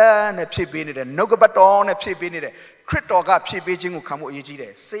 a turn a pip in it, and Nogabaton a pip in it. Crito got pip beijing will come with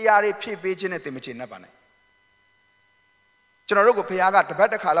Yigide. Say, I pip beijing at the Machinabane. General Piaga, the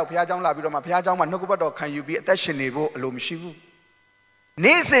better color, Piajan Labidoma, Piajan, Nogabado, can you be at that Shinibo, Lomishivu?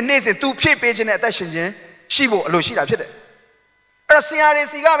 Nason, 2 pip beijing at that Shin, Shivo, Loshida Pite. A Siare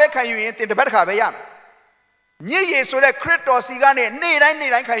Sigave can you eat in the better Cabayam? Ye so that Crito Sigane,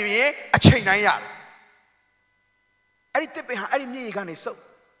 need can you eat a chain I am. I tip behind any me so.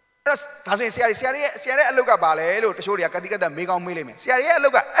 Doesn't Sierra look at Ballet, to show you a Katika that make on millimeter. Sierra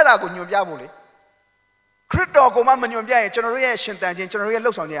look at Elago Yabuli. Crito go mamma generation and general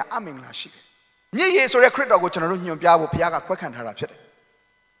looks on the Amin Lashi. Ye so a crito go general Yabo Piaga quick and harapet.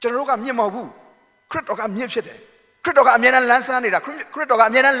 General Yamabu, Critoga Mipsete. Critoga Mian Lansanida,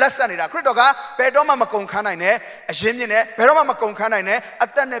 Critoga Mian Lassanida, Critoga, Pedoma Macon Canine, a Jimine, Pedoma Macon Canine,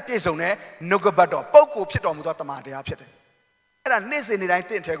 Atane Pizone, Nogabado, Poco Pitom Dotamadi Pete. And I Nizzy, I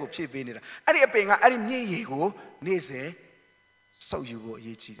think I go cheap in it. And you're paying any me go, Nizzy, so you go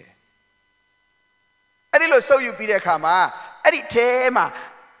ye cheat. And it'll so you be there, Kama, and it tema.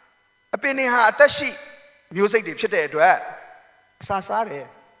 A penny hat, that she music dip to it. Sasare.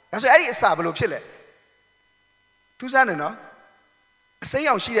 That's why I did Sabalo Chile. Tuzano, say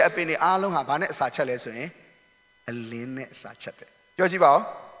on she a penny along her bonnet such a lesson, a linnet such a. Georgie Bow,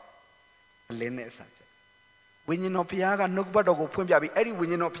 a linnet such a. When you know Piaga, no but go Pumbia, Eddie,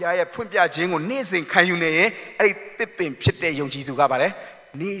 when you know Pia, Pumbia Jingo, Nizing, Cayune, Eddie tipping Pite Yogi to Gabale,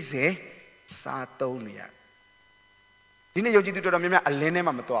 Nize, Satonia. Didn't you do to me a lene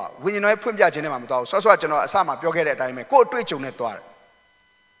mamatoa? When you know Pumbia Genemato, so I know Sama, Pioget at time, go to Netware.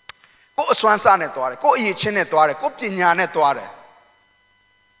 Go Swansan Netware, go Yichin Netware, go Pinya Netware.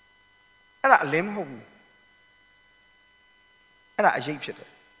 And a limb home. And a Egyptian.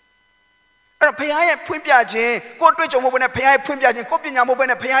 And a Pia Pumbia Jane, go to Jomo when a Pia Pumbia Jane, Copina Mo when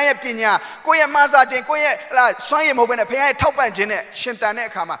a Pia Pina, Goya Maza Jane, Goya, Swayam when a Pia Topa Jane,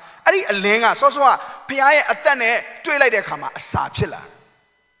 Shintane Kama. Ari a lenga, so Pia Atane, Twilight Kama, a sapilla.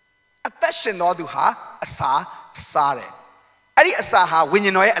 A tashin no do ha, a sa, sare. Ari a saha, when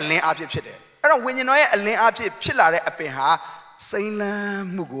you know a lane up your chide. I don't when you know a lane up your chillare a peha, Saila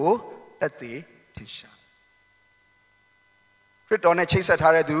Mugo, that they tisha. ခရစ်တော်နဲ့ချိတ်ဆက်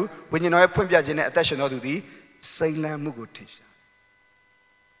ထားတဲ့သူဝိညာဉ်တော်ရဲ့ဖွင့်ပြခြင်းနဲ့အသက်ရှင်တော်သူသည်စိမ်လန်းမှုကိုထင်ရှား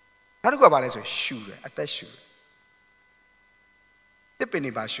နောက်တစ်ခုကဘာလဲဆိုရှူတယ်အသက်ရှူတယ်တစ်ပင်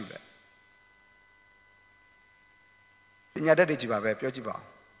နေပါရှူတယ်ပညာတတ်တွေကြည့်ပါပဲပြောကြည့်ပါဦး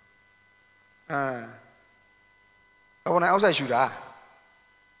ကာဗွန်ဒိုင်အောက်ဆိုက်ရှူတာ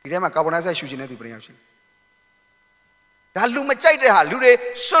ဒီထဲမှာကာဗွန်ဒိုင်အောက်ဆိုက်ရှူခြင်းတဲ့သူဘယ်နှယောက်ရှိဒါလူမကြိုက်တဲ့ဟာလူတွေ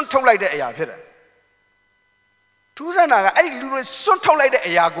စွန့်ထုတ်လိုက်တဲ့အရာဖြစ်တယ်ထူးဆန်းတာကအဲ့ဒီလူတွေစွန့်ထုတ်လိုက်တဲ့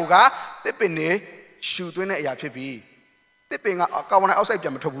အရာကိုကတစ်ပင်နေရှူသွင်းတဲ့အရာဖြစ်ပြီးတစ်ပင်ကကာဗွန်ဒိုင်အောက်ဆိုက်ပြ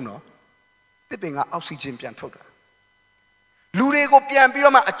န်မထုတ်ဘူးနော်တစ်ပင်ကအောက်ဆီဂျင်ပြန်ထုတ်တာလူတွေကိုပြန်ပြီး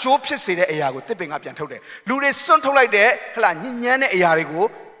တော့မှအကျိုးဖြစ်စေတဲ့အရာကိုတစ်ပင်ကပြန်ထုတ်တယ်လူတွေစွန့်ထုတ်လိုက်တဲ့ဟလာညဉ့်ညမ်းတဲ့အရာတွေကို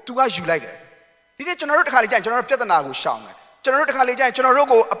သူကယူလိုက်တယ်ဒီနေ့ကျွန်တော်တို့တစ်ခါလေကြာရင်ကျွန်တော်တို့ပြဿနာကိုရှောင်တယ်ကျွန်တော်တို့တစ်ခါလေကြာရင်ကျွန်တော်တို့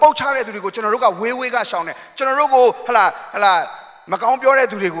ကိုအပုတ်ချတဲ့သူတွေကိုကျွန်တော်တို့ကဝေးဝေးကရှောင်တယ်ကျွန်တော်တို့ကိုဟလာမကောင်းပြောတဲ့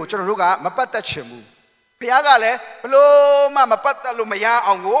သူတွေကိုကျွန်တော်တို့ကမပတ်သက်ချင်ဘူးဘုရားကလည်းဘလို့မှမပတ်သက်လို့မရ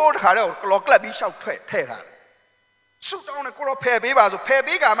အောင်ကိုတစ်ခါတော့ကလော်ကလပ်ပြီးရှောက်ထဲ့ထားတယ်ဆုတောင်းတယ်ကိုတော့ဖယ်ပေးပါဆိုဖယ်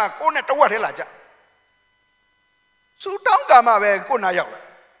ပေးကမှကိုနဲ့တဝက်ထဲလာကြဆုတောင်းကမှပဲကိုနာရောက်လာ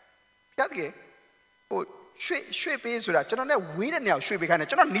ဘုရားတကယ်ဟိုရွှေ့ပေးဆိုတာကျွန်တော်နဲ့ဝေးတဲ့နေရာရွှေ့ပေးခိုင်းတယ်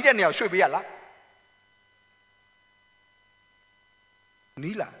ကျွန်တော်နီးတဲ့နေရာရွှေ့ပေးရလား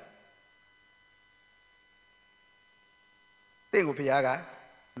နီးလားတင့်ကိုဘုရားက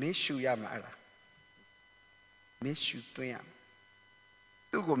မင်းရှူရမှာအဲ့ဒါမင်းရှူသွင်းရမှာ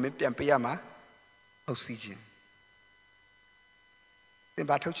သူ့ကိုမင်းပြန်ပေးရမှာအောက်ဆီဂျင်သင်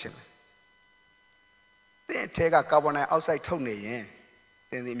ဘာထုတ်ချင်လဲသင်အထက်ကကာဗွန်ဒိုင်အောက်ဆိုက်ထုတ်နေရင်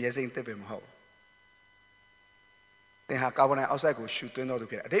သင်ဒီမျက်စိသစ်ပဲမဟုတ်သင်ဟာကာဗွန်ဒိုင်အောက်ဆိုက်ကိုရှူသွင်းတော်သူ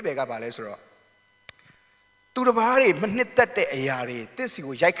ဖြစ်တယ်အဓိပ္ပာယ်ကဘာလဲဆိုတော့သူတစ်ပါးတွေမနှစ်သက်တဲ့အရာတွေတစ်စီ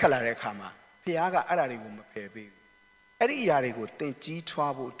ကိုရိုက်ခတ်လာတဲ့အခါမှာဘုရားကအဲ့ဒါတွေကိုမဖယ်ပေးဘူးအဲ့ဒီအရာတွေကိုသင်ကြီး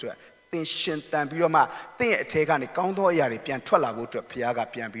ထွားဖို့အတွက်သင်ရှင်တန်ပြီးတော့မှသင်ရဲ့အထဲကနေကောင်းသောအရာတွေပြန်ထွက်လာဖို့အတွက်ဘုရားက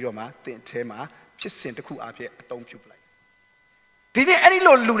ပြန်ပြီးတော့မှသင်အထဲမှာဖြစ်စဉ်တစ်ခုအဖြစ်အသုံးပြုပလိုက်ဒီနေ့အဲ့ဒီ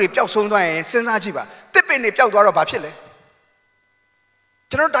လိုလူတွေပျောက်ဆုံးသွားရင်စဉ်းစားကြည့်ပါတစ်ပင်တွေပျောက်သွားတော့ဘာဖြစ်လဲ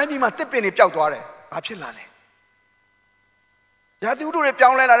ကျွန်တော်တိုင်းပြည်မှာတစ်ပင်တွေပျောက်သွားတယ်ဘာဖြစ်လာလဲရာသီဥတုတွေပြော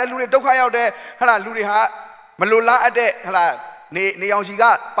င်းလဲလာတယ်လူတွေဒုက္ခရောက်တယ်ဟလာလူတွေဟာမလိုလားအပ်တဲ့ဟလာနေရောင်ခြည်က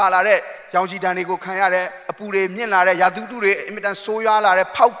ပါလာတဲ့ရောင်ခြည်တန်တွေကိုခံရတဲ့အပူတွေမြင့်လာတဲ့ရာသီဥတုတွေအင်မတန်ဆိုးရွားလာတယ်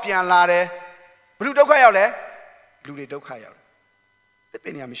ဖောက်ပြန်လာတယ်ဘယ်လိုဒုက္ခရောက်လဲလူတွေဒုက္ခရောက်တယ်တစ်ပ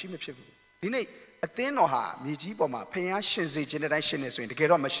င်တွေကမရှိမဖြစ်ဘူးဒီနေ့အသင်းတော်ဟာမြေကြီးပေါ်မှာဖျားရှင်စေခြင်းတဲ့အတိုင်းရှင်နေဆိုရင်တကယ်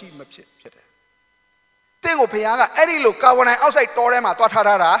တော့မရှိမဖြစ်ဖြစ်တယ်သင်ကိုဖျားကအဲ့ဒီလိုကာဗွန်ဒိုင်အောက်ဆိုက်တောထဲမှာတွားထား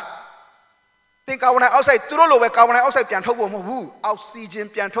တာသင်ကာဗွန်ဒိုင်အောက်ဆိုက်သူတို့လိုပဲကာဗွန်ဒိုင်အောက်ဆိုက်ပြန်ထုတ်ဖို့မဟုတ်ဘူးအောက်ဆီဂျင်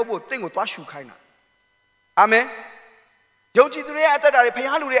ပြန်ထုတ်ဖို့သင်ကိုတွားရှူခိုင်းတာအာမင်ယုံကြည်သူတွေရဲ့အသက်တာတွေ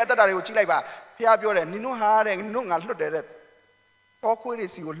ဖျားလူတွေရဲ့အသက်တာတွေကိုကြည့်လိုက်ပါဖျားပြောတယ်နင်တို့ဟာတဲ့နင်တို့ငါလွတ်တယ်တဲ့တောခွေးတွေ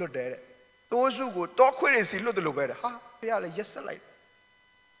စီကိုလွတ်တယ်တဲ့တိုးစုကိုတောခွေးတွေစီလွတ်တယ်လို့ပဲတဲ့ဟာဖျားလည်းရက်ဆက်လိုက်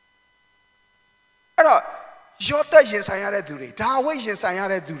အဲ့တော့ယောသရင်ဆိုင်ရတဲ့သူတွေဒါဝိရင်ဆိုင်ရ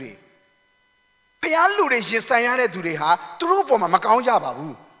တဲ့သူတွေဖျားလူတွေရင်ဆိုင်ရတဲ့သူတွေဟာသူတို့ဘုံမှာမကောင်းကြပါ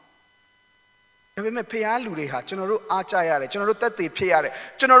ဘူးဒါပေမဲ့ဖျားလူတွေဟာကျွန်တော်တို့အားကြရတယ်ကျွန်တော်တို့တက်သေးဖြစ်ရတယ်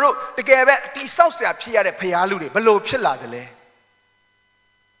ကျွန်တော်တို့တကယ်ပဲတိဆောက်ဆရာဖြစ်ရတဲ့ဖျားလူတွေဘလို့ဖြစ်လာတယ်လဲ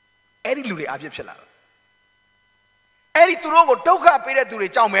အဲ့ဒီလူတွေအပြစ်ဖြစ်လာတယ်အဲ့ဒီသူတို့ကိုဒုက္ခပေးတဲ့သူတွေ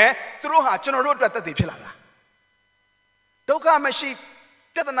ကြောင့်ပဲသူတို့ဟာကျွန်တော်တို့အတွက်တက်သေးဖြစ်လာတာဒုက္ခမရှိ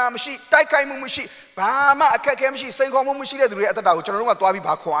ပြဿနာမရှိတိုက်ခိုက်မှုမရှိဘာမှအခက်အခဲမရှိစိန်ခေါ်မှုမရှိတဲ့သူတွေအသက်တာကိုကျွန်တော်တို့ကသွားပြီး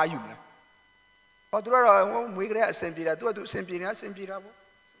ဘာခွန်အားယူမလဲဟောသူတို့တော့မွေးကြတဲ့အဆင်ပြေတာသူကသူအဆင်ပြေနေတာအဆင်ပြေတာပေါ့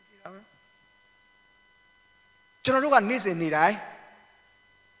ကျွန်တော်တို့ကနေ့စဉ်နေ့တိုင်း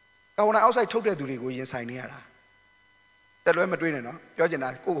ကာဗွန်ဒိုင်အောက်ဆိုက်ထုတ်တဲ့သူတွေကိုရင်ဆိုင်နေရတာတက်လွဲမတွေးနဲ့နော်ပြောချင်တာ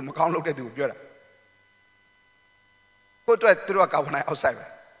ကိုယ့်ကိုမကောင်းလုပ်တဲ့သူကိုပြောတာကိုယ့်အတွက်သူတို့ကကာဗွန်ဒိုင်အောက်ဆိုက်ပဲ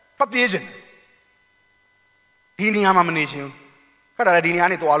ဖတ်ပြေးခြင်းဒီနေရာမှာမနေချင်ဘူးခက်တာလည်းဒီနေရာ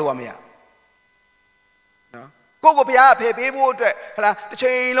နဲ့သွားလို့မရနော်ကိုယ့်ကိုဘုရားဖယ်ပေးဖို့အတွက်ဟလာတစ်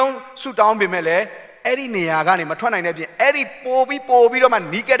ချိန်လုံးဆူတောင်းပေမဲ့လည်းအဲ့ဒီနေရာကနေမထွက်နိုင်တဲ့ပြင်အဲ့ဒီပို့ပြီးတော့မှ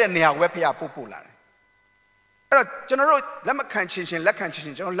နီးကပ်တဲ့နေရာကိုပဲဘုရားပို့လာတယ်အဲ့တော့ကျွန်တော်တို့လက်မခံချင်းလက်ခံချ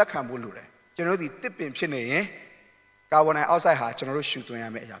င်းကျွန်တော်လက်ခံဖို့လိုတယ်ကျွန်တော်တို့ဒီတစ်ပင်ဖြစ်နေရင်ကာဗွန်ဒိုင်အောက်ဆိုက်ဟာကျွန်တော်တို့ရှူသွင်းရ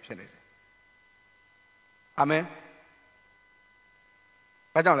မယ့်အရာဖြစ်နေတယ်အာမင်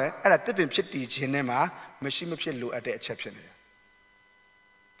ဘာကြောင့်လဲအဲ့ဒါတစ်ပင်ဖြစ်တည်ခြင်းနဲ့မှာမရှိမဖြစ်လိုအပ်တဲ့အချက်ဖြစ်နေတယ်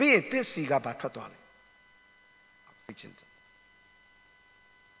ပြီးရင်တစ်စီကဘာထွက်သွားလဲအောက်ဆီဂျင်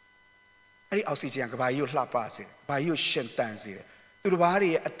အဲ့ဒီအောက်ဆီဂျင်ကဘာကြီးကိုလှပစေတယ်ဘာကြီးကိုရှင်တန်စေတယ်သူတစ်ပါးတွေ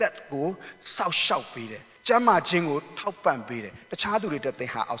ရဲ့အသက်ကိုစောက်ရှောက်ပေးတယ်ကျမ်းမာခြင်းကိုထောက်ပံ့ပေးတယ်တခြားသူတွေအတွက်သ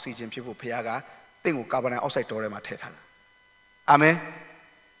င်ဟာအောက်ဆီဂျင်ဖြစ်ဖို့ဘုရားကသင်ကိုကာဗွန်ဒိုင်အောက်ဆိုက်တောထဲမှာထည့်ထားတာအာမင်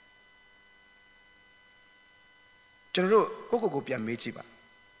ကျွန်တော်တို့ကိုပြန်မေးကြည့်ပါ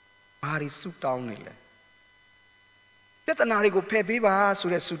ဘာတွေဆုတောင်းနေလဲပြ ပြဿနာတွေကိုဖယ်ပေးပါဆို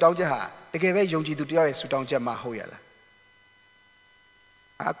တဲ့ဆူတောင်းချက်ဟာတကယ်ပဲယုံကြည်သူတယောက်ရဲ့ဆူတောင်းချက်မှဟုတ်ရလား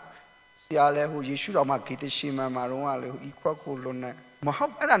ဆရာလည်းဟိုယေရှုတော်မှာဂေသရှေမန်မှာတော့လေဟိုဤခွက်ကိုလွန်နေမဟု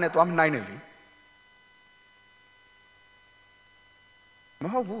တ်အဲ့ဒါနဲ့သွားမနိုင်နဲ့လေမ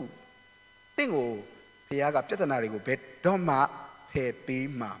ဟုတ်ဘူးတင့်ကိုဘုရားကပြဿနာတွေကိုဘယ်တော့မှဖယ်ပေး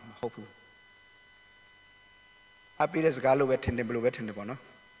မှာမဟုတ်ဘူးအပိတဲ့စကားလိုပဲထင်တယ်ဘလို့ပဲထင်တယ်ပေါ့နော်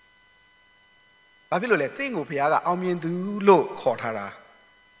ဘာဖြစ်လို့လဲတင့်ကိုဘုရားကအောင်မြင်သူလို့ခေါ်ထားတာ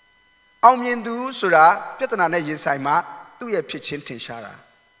အောင်မြင်သူဆိုတာပြဿနာနဲ့ရင်ဆိုင်မှာသူ့ရဲ့ဖြစ်ချင်းထင်ရှားတာ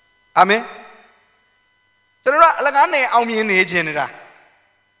အာမင်ကျွန်တော်ကအလကားနဲ့အောင်မြင်နေခြင်းနေတာ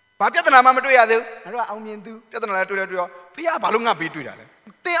ဘာပြဿနာမှမတွေ့ရသေးဘူးငါတို့ကအောင်မြင်သူပြဿနာလည်းတွေ့တယ်တွေ့ရောဘုရားဘာလို့ငါပေးတွေ့တာလဲ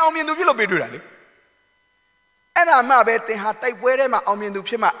တင်အောင်မြင်သူဖြစ်လို့ပေးတွေ့တာလေအဲ့ဒါမှပဲတင်ဟာတိုက်ပွဲထဲမှာအောင်မြင်သူ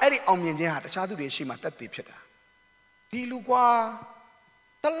ဖြစ်မှအဲ့ဒီအောင်မြင်ခြင်းဟာတခြားသူတွေရှိမှတက်တည်ဖြစ်တာဒီလူကွာ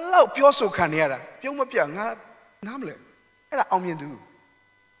တလောက်ပြောဆိုခံနေရတာပြုံးမပြငါနားမလဲအဲ့ဒါအောင်မြင်သူ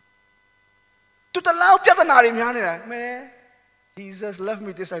တူတလောက်ပြဿနာတွေများနေတာမဲ Jesus love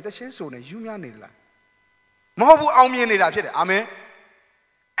me this side တချင်းဆိုနေယူများနေသလားမဟုတ်ဘူးအောင်မြင်နေတာဖြစ်တယ်အာမင်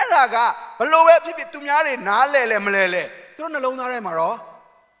အဲ့ဒါကဘလို့ပဲဖြစ်ဖြစ်သူများတွေနားလဲလဲမလဲလဲသူတို့နှလုံးသားထဲမှာတော့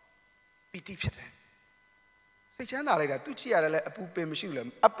ပီတိဖြစ်တယ်စိတ်ချမ်းသာလိုက်တာသူကြည့်ရတယ်လဲအပူပင်မရှိဘူးလေ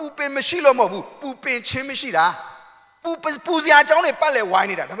အပူပင်မရှိလို့မဟုတ်ဘူးပူပင်ချင်းမရှိတာပူစရာအကြောင်းတွေပတ်လဲဝိုင်း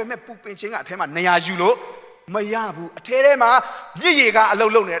နေတာဒါပေမဲ့ပူပင်ချင်းကအထဲမှာနေရာယူလို့မရဘူးအထဲထဲမှာမြစ်ရည်ကအလု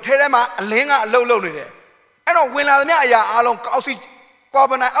တ်လုံနေတယ်အထဲထဲမှာအလင်းကအလုတ်လုံနေတယ်အဲ့တော့ဝင်လာသမျှအရာအားလုံးအောက်ဆီကာ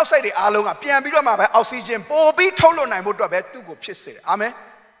ဗွန်ဒိုင်အောက်ဆိုက်တွေအားလုံးကပြန်ပြီးတော့မှပဲအောက်ဆီဂျင်ပို့ပြီးထုတ်လွှတ်နိုင်ဖို့အတွက်ပဲသူ့ကိုဖြစ်စေတယ်အာမင်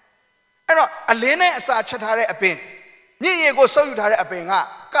အဲ့တော့အလင်းနဲ့အစာချက်ထားတဲ့အပင်မြစ်ရည်ကိုစုပ်ယူထားတဲ့အပင်က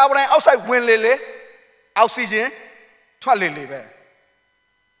ကာဗွန်ဒိုင်အောက်ဆိုက်ဝင်လေအောက်ဆီဂျင်ထွက်လေပဲ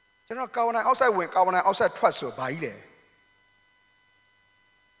ကျွန်တော်ကာဗွန်ဒိုင်အောက်ဆိုက်ဝင်ကာဗွန်ဒိုင်အောက်ဆိုက်ထွက်ဆိုဘာကြီးလဲ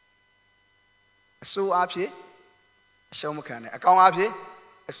အဆိုးအဖြစ်အရှုံးမခံနဲ့အကောင်အဖြစ်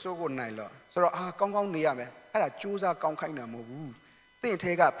အဆိုးကိုနိုင်လို့ဆိုတော့ကောင်းကောင်းနေရမယ်အဲ့ဒါကြိုးစားကောင်းခိုင်းတာမဟုတ်ဘူးတင့်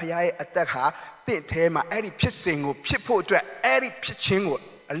ထဲကဖခင်ရဲ့အသက်ဟာတင့်ထဲမှာအဲ့ဒီဖြစ်စဉ်ကိုဖြစ်ဖို့အတွက်အဲ့ဒီဖြစ်ခြင်းကို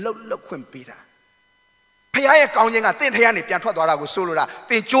အလုတ်လောက်ခွင့်ပေးတာဖခင်ရဲ့ကောင်းခြင်းကတင့်ထဲကနေပြန်ထွက်သွားတာကိုဆိုလိုတာ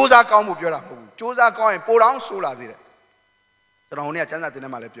တင်ကြိုးစားကောင်းဖို့ပြောတာမဟုတ်ဘူးကြိုးစားကောင်းရင်ပိုတောင်ဆိုလာသေးတယ်ကျွန်တော်ဟိုနေ့ကကျမ်းစာသင်ထဲ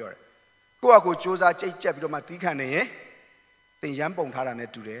မှာလည်းပြောတယ်ကိုယ့်အကိုကြိုးစားကြိတ်ကြက်ပြီးတော့မှသီးခံနေရင်တင်ရမ်းပုံထားတာနဲ့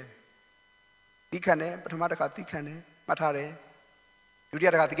တူတယ်သီးခံတယ်ပထမတစ်ခါသီးခံတယ်မှတ်ထားတယ်ဒုတိယ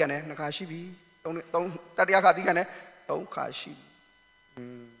တစ်ခါသီးခံတယ်နှစ်ခါရှိပြီသုံးတတိယခါသီးခံတယ်သုံးခါရှိ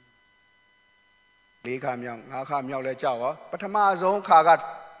လေးခါမြောက်ငါးခါမြောက်လဲကြောက်ရောပထမဆုံးခါက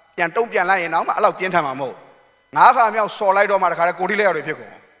ပြန်တုံးပြန်လိုက်ရင်တော့မှအဲ့လောက်ပြင်းထန်မှာမဟုတ်ငါးခါမြောက်စော်လိုက်တော့မှတခါလဲကိုတိလက်ရောက်တွေဖြစ်ကု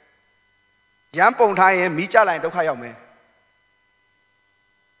န်ရမ်းပုံထားရင်မိကြလိုက်ဒုက္ခရောက်မယ်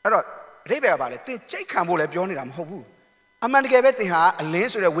အဲ့တော့အဓိပ္ပာယ်ကဘာလဲသင်ကြိတ်ခံဖို့လည်းပြောနေတာမဟုတ်ဘူးအမှန်တကယ်ပဲသင်ဟာအလင်း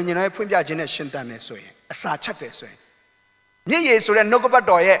ဆိုတဲ့ဝိညာဉ်တော်ရဲ့ဖွင့်ပြခြင်းနဲ့ရှင်သန်နေဆိုရင်အစာချက်တယ်ဆိုရင်မြင့်ရည်ဆိုတဲ့နှုတ်ကပတ်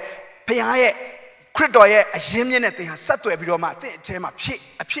တော်ရဲ့ဖခင်ရဲ့ခရစ်တော်ရဲ့အရင်းမြစ်နဲ့သင်ဟာဆက်သွယ်ပြီးတော့မှသင်အထဲမှာ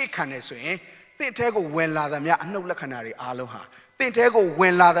အဖြစ်ခံနေဆိုရင်သင်အထဲကိုဝင်လာသမျှအနှုတ်လက္ခဏာတွေအားလုံးဟာသင်အထဲကိုဝ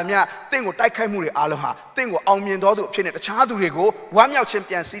င်လာသမျှသင်ကိုတိုက်ခိုက်မှုတွေအားလုံးဟာသင်ကိုအောင်မြင်တော်သူအဖြစ်နဲ့တခြားသူတွေကိုဝမ်းမြောက်ခြင်း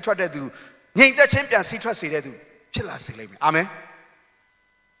ပြန်စီးထွက်တဲ့သူငြိမ်သက်ခြင်းပြန်စီးထွက်စေတဲ့သူဖြစ်လာစေလိမ့်မယ်အာမင်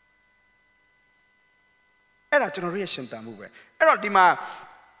အဲ့ဒါကျွန်တော်တို့ရဲ့ရှင်သန်မှုပဲအဲ့တော့ဒီမှာ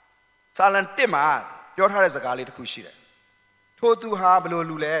စာလံ1မှာပြောထားတဲ့စကားလေးတစ်ခုရှိတယ်ထိုသူဟာဘယ်လို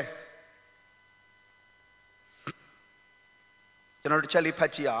လူလဲကျွန်တော်တို့တစ်ချက်လေးဖ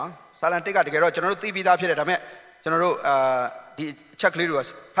တ်ကြည့်အောင်စာလံ1ကတကယ်တော့ကျွန်တော်တို့သိပြီးသားဖြစ်တယ်ဒါပေမဲ့ကျွန်တော်တို့ဒီအချက်ကလေးတွေက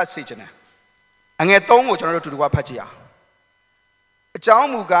ဖတ်စီချင်တယ်အငယ်3ကိုကျွန်တော်တို့တူတူကဖတ်ကြည့်အောင်အကြောင်း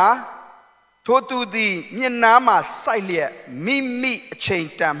မူကားထိုသူသည်မျက်နှာမှာစိုက်လျက်မိမိအချိန်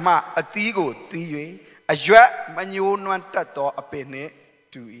တန်မှအသီးကိုသီး၍အရွက်မညိုးနွမ်းတတ်သောအပင်နှင့်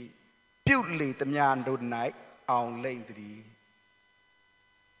တူ၏ပြုတ်လေသမျှတို့၌အောင်လိမ့်သည်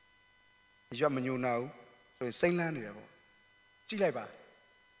အရွက်မညိုးနာဘူးဆိုရင်စိမ့်လန်းနေတယ်ပေါ့ကြည့်လိုက်ပါ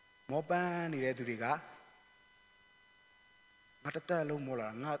မောပန်းနေတဲ့သူတွေကငါတက်လုံးမောလာ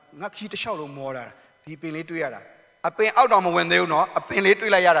ငါခီးတစ်လျှောက်လုံးမောလာဒီပင်လေးတွေ့ရတာအပင်အောက်တောင်မဝင်သေးဘူးနော်အပင်လေး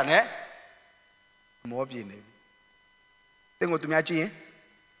တွေ့လိုက်ရတာ ਨੇ မောပြင်းနေပြီတင်ကိုသူများကြည့်ရင်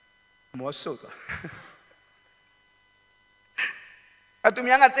မောဆုတ်သွားသူ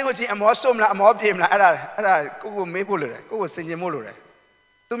များကတင်းကိုကြည့်အမောဆုတ်မလားအမောပြေမလားအဲ့ဒါကိုမေးဖို့လိုတယ်ကိုစင်ကျင်ဖို့လိုတယ်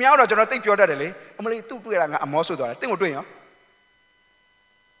သူများတော့ကျွန်တော်သိပြောတတ်တယ်လေအမလေးသူ့တွေ့တာငါအမောဆုတ်သွားတယ်တင်းကိုတွေ့ရော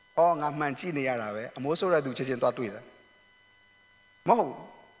ငါမှန်ကြည့်နေရတာပဲအမောဆုတ်တဲ့သူချက်ချင်းသွားတွေ့တာမဟုတ်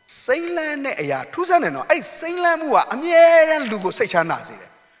စိမ့်လန်းတဲ့အရာထူးဆန်းတယ်နော်အဲ့စိမ့်လန်းမှုကအမြဲတမ်းလူကိုစိတ်ချမ်းသာစေတယ်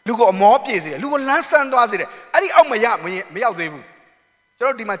လူကိုအမောပြေစေတယ်လူကိုလန်းဆန်းသွားစေတယ်အဲ့ဒီအောက်မရောက်သေးဘူးကျွန်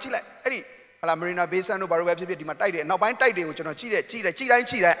တော်ဒီမှာကြည့်လိုက်အဲ့ဒီဟလာမရီနာဘေးဆန်တို့ဘာလို့ပဲဖြစ်ဖြစ်ဒီမှာတိုက်တယ်နောက်ပိုင်းတိုက်တွေကိုကျွန်တော်ကြည့်တိုင်း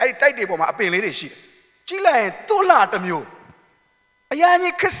အဲ့ဒီတိုက်တွေပေါ်မှာအပင်လေးတွေရှိတယ် chỉ là tôi là tầm nhiều ai như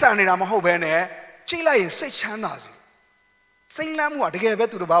khách sạn này làm hậu bên này chỉ là xây chán nào gì xây làm mua để cái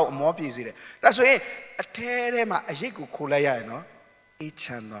tụi bảo mua cái gì đấy là số ấy thế đấy mà ai cũng khổ lại vậy nó ít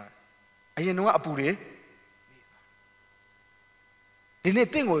chán đó ai nó áp bուրêဒီနေ့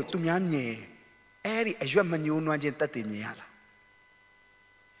တင့်ကိုသူများမြင်အဲ့ဒီအရွက်မညိုးနွမ်းခြင်းတက်တည်မြင်ရလား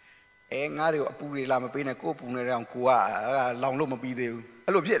ငါတွေကိုအပူတွေလာမပေးနဲ့ကိုယ်ပူနေတဲ့အကိုကလောင်လို့မပြီးသေးဘူး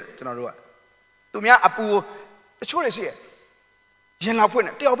အဲ့လိုဖြစ်ကျွန်တော်တို့ကသူများအပူတချို့တွေရှိရင်လာဖွင့်တ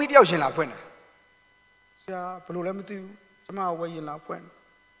ယ်တယောက်ပြီးတယောက်ရင်လာဖွင့်တယ်ဆရာဘယ်လိုလဲမသိဘူးကျွန်မဝယ်ရင်လာဖွင့်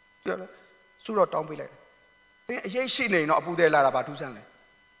ပြောတယ်စုတော့တောင်းပေးလိုက်တယ်အရေးရှိနေတော့အပူတွေလာတာပါထူးဆန်းလဲ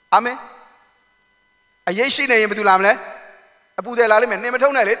အာမင်အရေးရှိနေရင်ဘယ်သူလာမလဲအပူတွေလာလိမ့်မယ်နေမ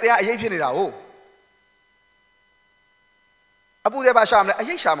ထုံးနဲ့လေတရားအရေးဖြစ်နေတာဟုတ်အပူတွေပါရှာမလဲအ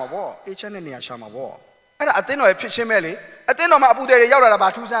ရေးရှာမှာပေါ့အေးချမ်းတဲ့နေရာရှာမှာပေါ့အဲ့ဒါအသင်းတော်ရဲ့ဖြစ်ချင်းပဲလေအသင်းတော်မှာအပူတွေရောက်လာတာဘာ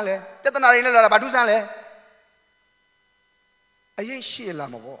ထူးဆန်းလဲပြဿနာတွေနဲ့လာတာဘာထူးဆန်းလဲအရေးရှိလာ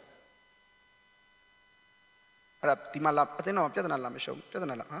မှာပေါ့အဲ့ဒါဒီမှာလာအသင်းတော်မှာပြဿနာလာမရှုံပြဿ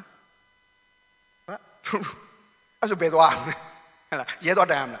နာလာဟာအဲ့ဆိုဘယ်သွားဟဲ့လားရဲသွား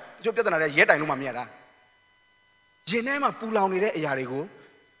တိုင်ရမလားတချို့ပြဿနာတွေရဲတိုင်လို့မှမရတာရင်ထဲမှာပူလောင်နေတဲ့အရာတွေကို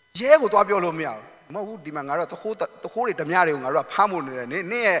ရဲကိုသွားပြောလို့မရဘူးမဟုတ်ဘူးဒီမှာငါတို့တခိုးတွေဓမြတွေကိုငါတို့ကဖမ်းဖို့နေတယ်နင်း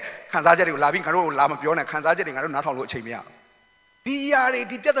ရဲ့ခန်းစားချက်တွေကိုလာပြီးငါတို့လာမပြောနဲ့ခန်းစားချက်တွေငါတို့နားထောင်လို့အချိန်မရဘူးဒီအရာတွေ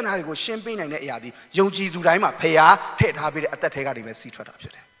ဒီပြဿနာတွေကိုရှင်းပေးနိုင်တဲ့အရာဒီယုံကြည်သူတိုင်းမှာဖျားထည့်ထားပေးတဲ့အသက်ထဲကနေပဲစီးထွက်တာဖြ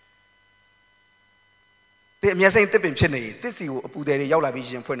စ်တယ်ဒီအမျက်စိမ်းတစ်ပင်ဖြစ်နေရင်တစ်စီကိုအပူတွေရောက်လာပြီး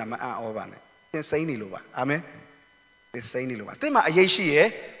ရင်ဖွင့်တာမအံ့ဩပါနဲ့သင်စိမ့်နေလို့ပါအာမင်သင်စိမ့်နေလို့ပါသင်မှာအရေးရှိရဲ့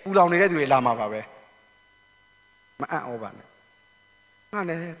ပူလောင်နေတဲ့သူတွေလာမှာပါပဲမအံ့ဩပါနဲ့ငါ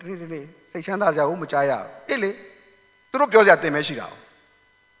လည်းတနေ့စိတ်ချမ်းသာစရာကိုမကြားရဘူးအေးလေသူတို့ပြောစရာတင်မဲရှိတာ။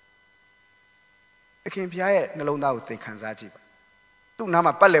တခင်ဖျားရဲ့နှလုံးသားကိုသင်ခံစားကြည့်ပါ။သူ့နား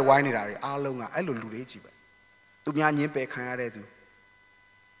မှာပတ်လည်ဝိုင်းနေတာတွေအားလုံးကအဲ့လိုလူတွေကြည့်ပါ။သူများညှင်းပယ်ခံရတဲ့သူ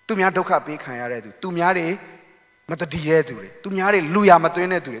သူများဒုက္ခပေးခံရတဲ့သူသူများတွေမတည်တဲ့သူတွေသူများတွေလူရမသွင်း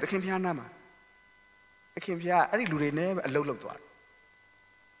တဲ့သူတွေတခင်ဖျားနားမှာတခင်ဖျားအဲ့ဒီလူတွေနဲ့အလုတ်လောက်သွားတယ်။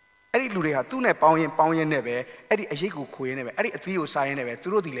အဲ့ဒီလူတွေဟာသူ့နဲ့ပေါင်းရင်နဲ့ပဲအဲ့ဒီအရေးကိုခွေရင်းနဲ့ပဲအဲ့ဒီအသီးကိုစားရင်းနဲ့ပဲသူ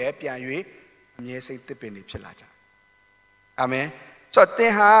တို့ဒီလည်းပြန်၍အမြဲစိတ်တစ်ပင်တွေဖြစ်လာကြ။အာမင်။ဆိုတော့သ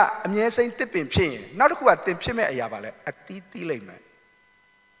င်ဟာအမြဲစိတ်တစ်ပင်ဖြစ်ရင်နောက်တစ်ခုကသင်ဖြစ်မဲ့အရာပါလဲအသီးသီးလိုက်မယ်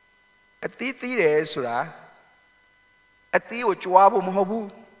။အသီးသီးတယ်ဆိုတာအသီးကိုကြွားဖို့မဟုတ်ဘူး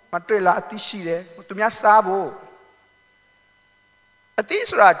မတွေ့လားအသီးရှိတယ်သူများစားဖို့အသီး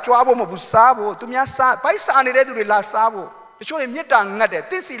ဆိုတာကြွားဖို့မဟုတ်ဘူးစားဖို့သူများစားဘိုက်စားနေတဲ့သူတွေလာစားဖို့တချို့တွေမေတ္တာငတ်တယ်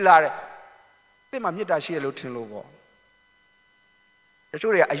တင့်စီလာတယ်တင့်မှာမေတ္တာရှိရလို့ထင်လို့ပေါ့တ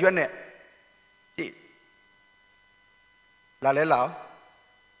ချို့တွေကအရွက်နဲ့ကြည့်လာလဲလာ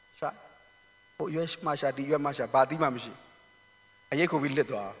ရှာဟိုရွက်မရှာဒီရွက်မရှာဘာတိမှမရှိအရေးခုပြီးလစ်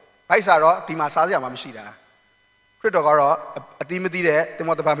သွားဘိုက်စားတော့ဒီမှာစားစရာမှမရှိတာခရစ်တော်ကတော့အတိမသိတဲ့တင်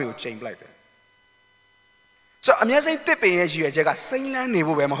မောတပတ်မေကိုချိန်ပလိုက်တယ်ဆိုအမြဲစိမ့်တစ်ပင်ရဲ့ရည်ရွယ်ချက်ကစိမ့်လန်းနေ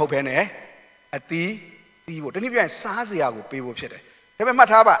ဖို့ပဲမဟုတ်ဘဲနဲ့အသီးသီးဖို့တနည်းပြောရင်စားစရာကိုပေးဖို့ဖြစ်တယ်ဒါပေမဲ့မှတ်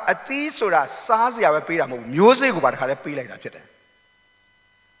ထားပါအသီးဆိုတာစားစရာပဲပေးတာမဟုတ်ဘူးမျိုးစေ့ကိုပါတခါလဲပေးလိုက်တာဖြစ်တယ်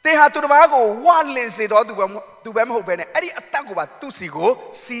သင်ဟာသူတစ်ပါးကိုဝလင်စေတော်သူပဲမဟုတ်ဘဲနဲ့အဲ့ဒီအသက်ကိုပါသူ့စီကို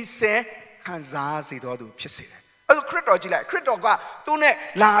စီစဲခံစားစေတော်သူဖြစ်စေတယ်အဲ့လိုခရစ်တော်ကြည့်လိုက်ခရစ်တော်ကသူ့နဲ့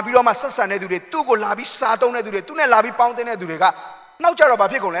လာပြီးတော့မှဆက်ဆံတဲ့သူတွေသူ့ကိုလာပြီးစားသုံးတဲ့သူတွေသူ့နဲ့လာပြီးပေါင်းတဲ့သူတွေကနောက်ကြတော့ဘာ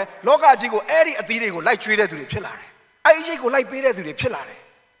ဖြစ်ကုန်လဲလောကကြီးကိုအဲ့ဒီအသီးတွေကိုလိုက်ကျွေးတဲ့သူတွေဖြစ်လာတယ်အဲ့ဒီရိတ်ကိုလိုက်ပေးတဲ့သူတွေဖြစ်လာတယ်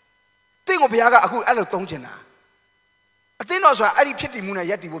တင့်ကိုဘုရားကအခုအဲ့လိုသုံးချင်တာအသင်းတော်ဆိုတာအဲ့ဒီဖြစ်တည်မှုနဲ့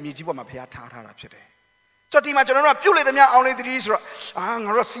ယက်တည်ဖို့မြေကြီးပေါ်မှာဘုရားထားထားတာဖြစ်တယ်ဆိုတော့ဒီမှာကျွန်တော်တို့ကပြုတ်လေသမျှအောင်လေတည်းဆိုတော့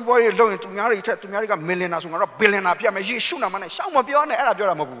ငါတို့စီးပွားရေးလုပ်ရင်သူများတွေထက်သူများတွေကမီလီယံနာဆိုငါတို့ဘီလီယံနာပြတ်မယ်ယေရှုနာမနဲ့ရှောက်မပြောနဲ့အဲ့ဒါပြော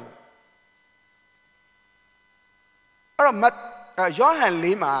တာမဟုတ်ဘူးအဲ့တော့ယောဟန်၄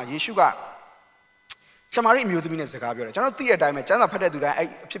မှာယေရှုကရှမာရိအမျိုးသမီးနဲ့စကားပြောတယ်ကျွန်တော်သိတဲ့အတိုင်းပဲကျမ်းစာဖတ်တဲ့သူတိုင်းအဲ့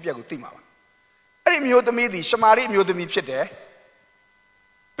အဖြစ်အပျက်ကိုသိမှာပါအဲ့ဒီအမျိုးသမီးဒီရှမာရိအမျိုးသမီးဖြစ်တယ်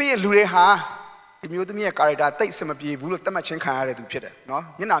ပြီးရင်လူတွေဟာဒီမျိုးသမီးရဲ့ character တိတ်စမပြေဘူးလို့တတ်မှတ်ချင်းခံရတဲ့သူဖြစ်တယ်နော်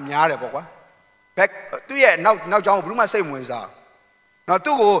မျက်နှာများတယ်ပေါ့ကွာသူ့ရဲ့နောက်ကျောင်းကိုဘယ်သူမှစိတ်ဝင်စားနော်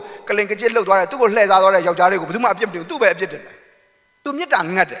သူ့ကိုကလင်ကကြစ်လှုပ်သွားတယ်သူ့ကိုလှည့်စားသွားတဲ့ယောက်ျားလေးကိုဘယ်သူမှအပြစ်မတင်ဘူးသူ့ပဲအပြစ်တင်တယ်သူမြစ်တာ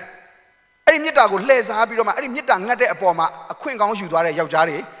ငတ်တယ်အဲ့ဒီမြစ်တာကိုလှည့်စားပြီးတော့မှအဲ့ဒီမြစ်တာငတ်တဲ့အပေါ်မှာအခွင့်ကောင်းယူသွားတဲ့ယောက်ျား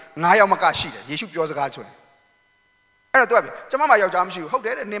တွေ9ယောက်မကရှိတယ်ယေရှုပြောစကားဆိုရင်အဲ့တော့သူကကျမမှယောက်ျားမရှိဘူးဟုတ်တ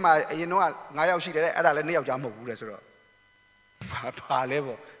ယ်တဲ့နေ့မှအရင်တော့9ယောက်ရှိတယ်တဲ့အဲ့ဒါလည်းနေ့ယောက်ျားမဟုတ်ဘူးတဲ့ဆိုတော့ဘာလဲ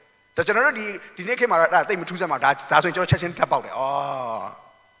ပေါ့ဆိုကျွန်တော်တို့ဒီနေ့ခေတ်မှာတော့အဲ့ဒါတိတ်မထူးဆန်းပါဒါဆိုရင်ကျွန်တော်ချက်ချင်းတက်ပေါက်တယ်ဩ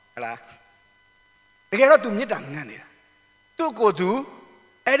ဟလားတကယ်တော့ तू မြစ်တာငတ်နေတာသူ့ကို तू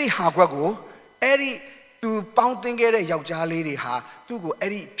အဲ့ဒီဟာကွက်ကိုအဲ့ဒီ तू ပေါင်းတင်ခဲ့တဲ့ယောက်ျားလေးတွေဟာသူ့ကို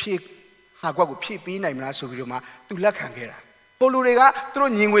အဲ့ဒီဖြည့်ဟာကွက်ကိုဖြည့်ပေးနိုင်မလားဆိုပြီးတော့မှ तू လက်ခံခဲ့တာဟိုလူတွေကသူ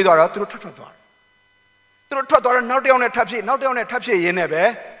တို့ညင်ငွေသွားတော့သူတို့ထွက်သွားတယ် သူတို့ထွက်သွားတော့နောက်တစ်ယောက်နဲ့ထပ်ဖြစ်နောက်တစ်ယောက်နဲ့ထပ်ဖြစ်ရင်းနဲ့ပဲ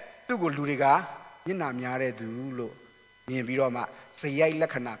သူ့ကိုလူတွေကမျက်နှာများတဲ့သူလို့မြင်ပြီးတော့မှဇယိုက်လ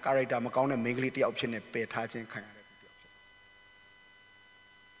က္ခဏာ character မကောင်းတဲ့မိန်းကလေးတစ်ယောက်ဖြစ်နေပယ်ထားခြင်းခံရတဲ့သူတစ်ယောက်ဖြစ်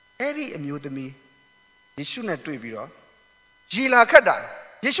အဲ့ဒီအမျိုးသမီးယေရှုနဲ့တွေ့ပြီးတော့ရေလာခတ်တာ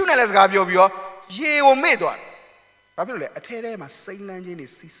ယေရှုနဲ့လည်းစကားပြောပြီးတော့ရေကိုမေ့သွားတယ်ဘာဖြစ်လို့လဲအထဲထဲမှာစိမ့်လန်းခြင်းတွေ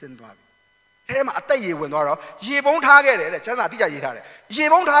စီးဆင်းသွားပြီအဲထဲမှာအသက်ရေဝင်သွားတော့ရေပုံးထားခဲ့တယ်တဲ့ကျမ်းစာတိကျရေးထားတယ်ရေ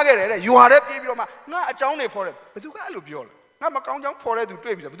ပုံးထားခဲ့တယ်တဲ့ရွာထဲပြေးပြီးတော့မှငါအကြောင်းတွေဖော်တယ်ဘယ်သူကအဲ့လိုပြောလဲငါမကောင်းကြောင်းဖော်တဲ့သူ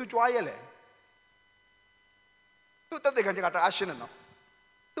တွေ့ပြီးတော့ဘယ်သူကြွားရဲလဲသူတက်တဲ့ခံကတအားရှင်းတယ်နော်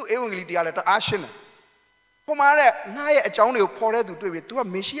သူဧဝံဂေလိတရားလည်းတအားရှင်းတယ်ဟိုမှာတဲ့ငါရဲ့အကြောင်းတွေကိုဖော်တဲ့သူတွေ့ပြီး तू က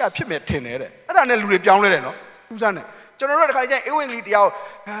မေရှိယဖြစ်မယ်ထင်တယ်တဲ့အဲ့ဒါနဲ့လူတွေပြောင်းလဲတယ်နော်ထူးဆန်းတယ်ကျွန်တော်တို့တခါကျရင်ဧဝံဂေလိတရားကို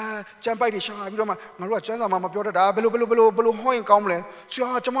ကျမ်းပိုက်တွေရှာပြီးတော့မှငါတို့ကကျမ်းစာမှာမပြောတတ်တာဘယ်လိုဟောရင်ကောင်းမလဲဆရာ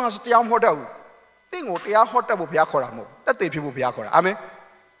ကျွန်မတရားမဟောတတ်ဘူးတင့်ကိုတရားဟောတတ်ဖို့ဘုရားခေါ်တာမဟုတ်တက်သေးဖြစ်ဖို့ဘုရားခေါ်တာအာမင်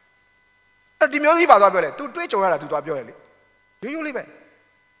အဲ့ဒီမျိုးကြီးပါသွားပြောလေ तू တွေးကြုံရတာ तू သွားပြောတယ်လေရိုးလေးပဲ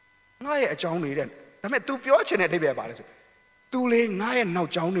ငါရဲ့အကြောင်းတွေတဲ့ဒါပေမဲ့ तू ပြောချင်တဲ့အဓိပ္ပာယ်ပါလဲဆို तू လေငါရဲ့နောက်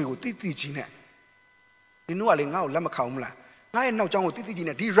ကြောင်းတွေကိုတိချင်းနဲ့နင်တို့ကလေငါ့ကိုလက်မခံဘူးမလားငါရဲ့နောက်ကြောင်းကိုတိချင်း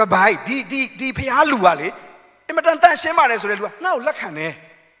နဲ့ဒီ rabbi ဒီဖျားလူကလေအင်မတန်တန်ရှင်းပါတယ်ဆိုတဲ့လူကငါ့ကိုလက်ခံတယ်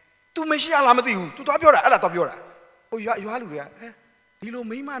तू မရှိရလားမသိဘူး तू သွားပြောတာအဲ့ဒါသွားပြောတာဟိုရွာလူတွေကဒီလို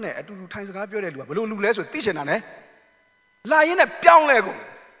မိမနဲ့အတူတူထိုင်စကားပြောတဲ့လူကဘယ်လိုလူလဲဆိုသိချင်တာနဲ့လာရင်းနဲ့ပြောင်းလဲကုန်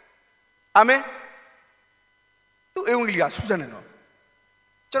အာမင်သူဧဝံဂေလိကဆူဆန်တယ်နော်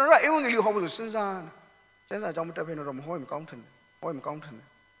ကျွန်တော်တို့ဧဝံဂေလိဟောဖို့ဆိုစဉ်းစားကျမ်းစာကြောင့်မတက်ဖ ೇನೆ တော့မဟောရင်မကောင်းထင်တယ်ဟောရင်မကောင်းထင်တယ်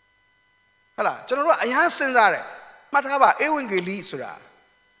ဟလာကျွန်တော်တို့အများစဉ်းစားတယ်မှတ်ထားပါဧဝံဂေလိဆိုတာ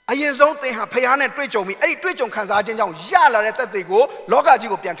အရင်ဆုံးသင်ဟာဖခင်နဲ့တွေ့ကြုံပြီးအဲ့ဒီတွေ့ကြုံခံစားခြင်းကြောင့်ရလာတဲ့သက်သေကိုလောက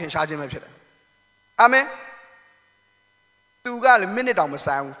ကြီးကိုပြန်ထင်ရှားခြင်းပဲဖြစ်တယ်အာမင်သူကလည်းမိနစ်တောင်မ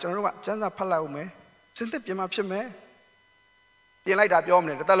ဆိုင်ဘူးကျွန်တော်တို့ကကျမ်းစာဖတ်လိုက်အောင်မယ်စဉ်သစ်ပြင်မှဖြစ်မယ်ပြင်လိုက်တာပြောမ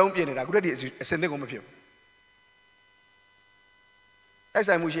နေတစ်သက်လုံးပြင်နေတာခုတည်းဒီအစဉ်သစ်ကိုမဖြစ်ဘူးအဲ့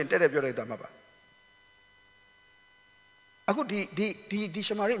ဆိုင်မှုရှင်တက်တက်ပြောလိုက်တာမှတ်ပါအခုဒီ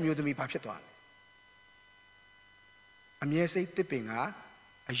ရှမာရိအမျိုးသမီးဘာဖြစ်သွားလဲအမြဲစိတ်တစ်ပင်က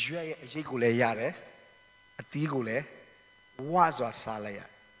အရွက်ရဲ့အရိပ်ကိုလည်းရတယ်အသီးကိုလည်းဝါစွာစားလိုက်ရ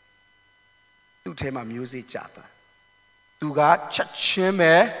သူ့ထဲမှာမျိုးစေ့ကျတာသူကချက်ချင်း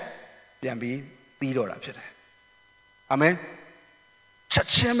ပဲပြန်ပြီးသီးတော့တာဖြစ်တယ်အာမင်ချက်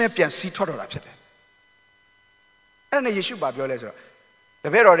ချင်းပဲပြန်စီးထွက်တော့တာဖြစ်တယ်အဲ့နဲ့ယေရှုဘာပြောလဲဆိုတော့တ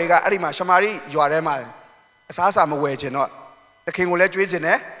ပည့်တော်တွေကအဲ့ဒီမှာရှမာရိရွာထဲမှာအစားအစာမဝယ်ချင်တော့တခင်ကိုလည်းကြွေးချင်တ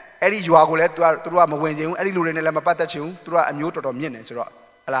ယ်အဲ့ဒီရွာကိုလည်းသူတို့ကမဝင်ချင်ဘူးအဲ့ဒီလူတွေနဲ့လည်းမပတ်သက်ချင်ဘူးသူတို့ကအမျိုးတော်တော်မြင့်နေဆိုတော့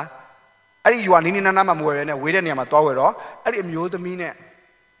ဟလားအဲ့ဒီရွာနီးနီးနားနားမှာမဝယ်ပဲနဲ့ဝေးတဲ့နေရာမှာသွားဝယ်တော့အဲ့ဒီအမျိုးသမီးနဲ့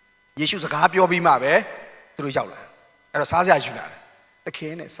ယေရှုစကားပြောပြီးမှပဲသူတို့ရောက်လာအဲ့တော့စားစရာယူလာတယ်တခ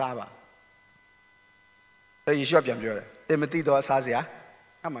င်နဲ့စားပါအဲ့ယေရှုကပြန်ပြောတယ်သင်မသိတော့စားစရာ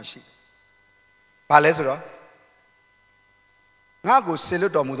အမှရှိဘာလဲဆိုတော့ငါ့ကိုဆေလွ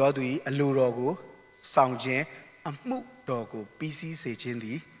တ်တော်မူသောသူ၏အလိုတော်ကိုဆောင်ခြင်းအမှုတော်ကိုပြီးစီးစေခြင်းသ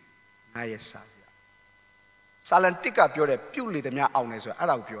ည်ငါရဲ့စားစရာဆာလန်တစ်ကပြောတယ်ပြုတ်လေသမျှအောင်တယ်ဆိုတာအဲ့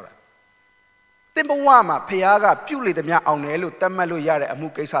ဒါကိုပြောတာသင်ဘဝမှာဖခင်ကပြုတ်လေသမျှအောင်တယ်လို့သတ်မှတ်လို့ရတဲ့အမှု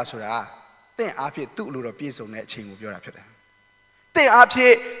ကိစ္စဆိုတာသင်အားဖြင့်သူ့အလိုတော်ပြည့်စုံတဲ့အချိန်ကိုပြောတာဖြစ်တယ်သင်အားဖြ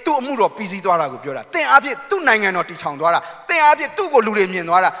င့်သူ့အမှုတော်ပြီးစီးသွားတာကိုပြောတာသင်အားဖြင့်သူ့နိုင်ငံတော်တည်ထောင်သွားတာသင်အားဖြင့်သူ့ကိုလူတွေမြင်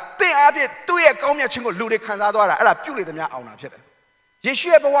သွားတာသင်အားဖြင့်သူ့ရဲ့ကောင်းမြတ်ခြင်းကိုလူတွေခံစားသွားတာအဲ့ဒါပြုတ်လေသမျှအောင်တာဖြစ်တယ်ယေရှု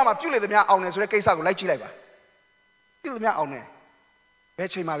ရဲ့ဘဝမှာပြုတ်လေသမျှအောင်တယ်ဆိုတဲ့ကိစ္စကိုလိုက်ကြည့်လိုက်ပါပြုတ်လေသမျှအောင်တယ်ဘယ်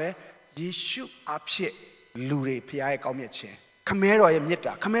ချိန်မှာလဲယေရှုအားဖြင့်လူတွေဖခင်ရဲ့ကောင်းမြတ်ခြင်းခမဲတော်ရဲ့မြတ်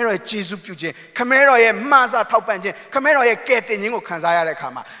တာခမဲတော်ရဲ့ကျေးဇူးပြုခြင်းခမဲတော်ရဲ့မဆာထောက်ပံ့ခြင်းခမဲတော်ရဲ့ကယ်တင်ခြင်းကိုခံစားရတဲ့အခါ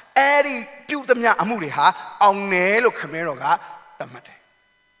မှာအဲ့ဒီပြုတ်သမျှအမှုတွေဟာအောင်တယ်လို့ခမဲတော်ကသတ်မှတ်တယ်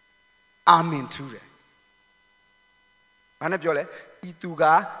အာမင်ထူးတယ်ဘာနဲ့ပြောလဲဤသူက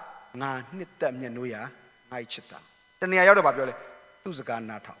ငါနှစ်သက်မြတ်နိုးရာငါ့ချစ်တာတနေရာရောက်တော့ဗာပြောလဲသူ့စကား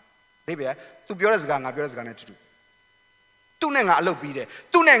နားထောင်ဒါပဲသူပြောတဲ့စကားငါပြောတဲ့စကားနဲ့တူတူသူ့နဲ့ငါအလုပ်ပြီးတယ်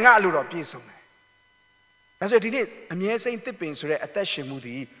သူ့နဲ့ငါအလုပ်တော့ပြည့်စုံတယ်ဒါဆိုဒီနေ့အမြဲစိမ့်တစ်ပင်ဆိုတဲ့အသက်ရှင်မှုသ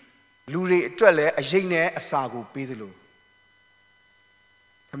ည်လူတွေအတွက်လည်းအရေးနဲ့အစာကိုပေးသလို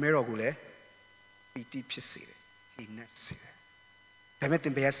ခမဲတော်ကိုလည်းပီတိဖြစ်စေတယ်စီနက်စေတယ်ဒါမဲ့သ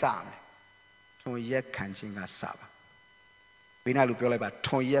င်ဘယ်စားမလဲထွန်ရက်ခံခြင်းကစပါဘေးနာလူပြောလိုက်ပါ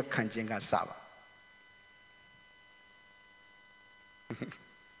ထွန်ရက်ခံခြင်းကစပါ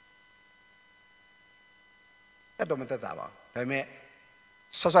အဲ့တော့မသက်တာပါဒါပေမဲ့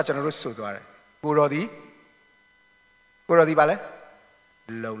ဆော့ဆော့ကျွန်တော်တို့ဆိုသွားတယ်ကိုတော်ဒီပါလဲ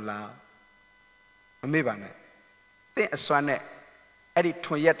လုံလာမမေ့ပါနဲ့သင်အစွမ်းနဲ့အဲ့ဒီ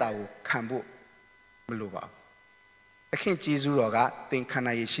ထွန်ရက်တာကိုခံဖို့မလိုပါဘူးသခင်ကျေးဇူးတော်ကသင်ခန္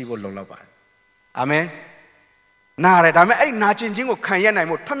ဓာရည်ရှိဖို့လုံလောက်ပါတယ်အာမင်နားတယ်ဒါပေမဲ့အဲ့ဒီနာကျင်ခြင်းကိုခံရနိုင်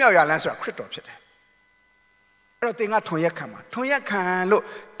ဖို့ထွတ်မြောက်ရလမ်းဆိုတာခရစ်တော်ဖြစ်တယ် အဲ့တော့သင်ကထွန်ရက်ခံမှာထွန်ရက်ခံလို့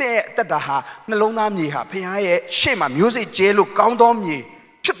တဲ့တက်တာဟာနှလုံးသားမြေဟာဖခင်ရဲ့ရှေ့မှာမျိုးစိတ်ကျဲလို့ကောင်းသောမြေ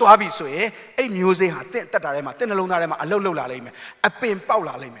ဖြစ်သွားပြီဆိုရင်အဲ့မျိုးစိတ်ဟာတဲ့တက်တာထဲမှာတဲ့နှလုံးသားထဲမှာအလုတ်လုတ်လာလိမ့်မယ်အပင်ပေါက်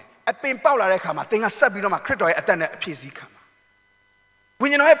လာလိမ့်မယ်အပင်ပေါက်လာတဲ့အခါမှာသင်ကဆက်ပြီးတော့မှခရစ်တော်ရဲ့အသက်နဲ့အပြည့်စည်းခံမှာဝိ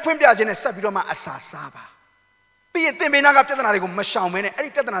ညာဉ်တော်ရဲ့ဖွင့်ပြခြင်းနဲ့ဆက်ပြီးတော့မှအစာစားပါပြီးရင်သင်ဘေးနာကပြဿနာတွေကိုမရှောင်မဲနဲ့အဲ့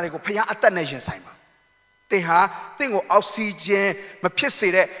ဒီပြဿနာတွေကိုဖခင်အသက်နဲ့ရင်ဆိုင်ပါသင်ဟာသင်ကိုအောက်ဆီဂျင်မဖြစ်စေ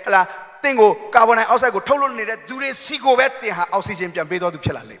တဲ့ဟလာသင်ကိုကာဗွန်ဒိုင်အောက်ဆိုက်ကိုထုတ်လွှတ်နေတဲ့သူတွေစီကိုပဲသင်ဟာအောက်ဆီဂျင်ပြန်ပေးတော်သူဖြ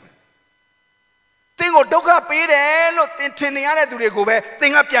စ်လာလိမ့်မယ်သင်ကိုဒုက္ခပေးတယ်လို့သင်ထင်နေရတဲ့သူတွေကိုပဲသ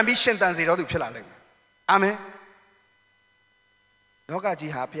င်ကပြန်ပြီးရှင်သန်စေတော်သူဖြစ်လာလိမ့်မယ်အာမင်လောက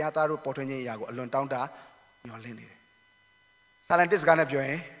ကြီးဟာဘုရားသားတို့ပေါ်ထွန်းခြင်းအရာကိုအလွန်တောင်းတမျှော်လင့်နေတယ်ဆာလန်တစ်စကားနဲ့ပြောရ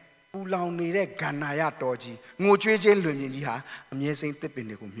င်ပူလောင်နေတဲ့ဂန္နာယတော်ကြီးငိုကြွေးခြင်းလွင်မြင်ကြီးဟာအမြဲစိမ်းသစ်ပင်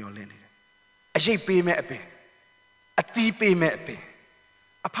တွေကိုမျှော်လင့်နေတယ်အရိပ်ပေးမဲ့အပင်အသီးပေးမဲ့အပင်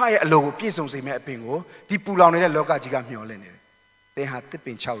အဖရဲ့အလိုကိုပြည့်စုံစေမဲ့အပင်ကိုဒီပူလောင်နေတဲ့လောကကြီးကမျှော်လင့်နေတယ်သင်ဟာသစ်ပ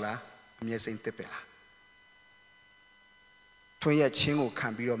င်6လားအမြဲစိမ်းသစ်ပင်လားထွန်းရက်ချင်းကိုခံ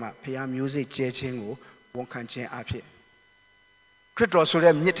ပြီးတော့မှဘုရားမျိုးစိတ်ကျဲခြင်းကိုဝန်ခံခြင်းအဖြစ်ခရစ်တော်ဆို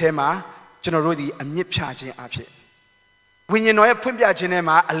တဲ့မြစ်ထဲမှာကျွန်တော်တို့ဒီအမြစ်ဖြာခြင်းအဖြစ်ဝိညာဉ်တော်ရဲ့ဖွင့်ပြခြင်းထဲ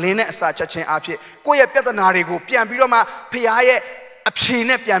မှာအလင်းနဲ့အစာချက်ခြင်းအဖြစ်ကိုယ့်ရဲ့ပြဿနာတွေကိုပြန်ပြီးတော့မှဘုရားရဲ့အဖြေ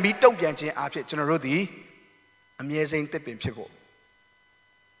နဲ့ပြန်ပြီးတုံ့ပြန်ခြင်းအဖြစ်ကျွန်တော်တို့ဒီအမြဲစိမ်းသစ်ပင်ဖြစ်ဖို့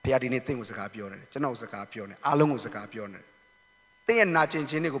ဘုရားဒီနေ့သင်ကိုစကားပြောနေတယ်ကျွန်တော်စကားပြောနေအားလုံးကိုစကားပြောနေတယ်သင်ရဲ့နာကျင်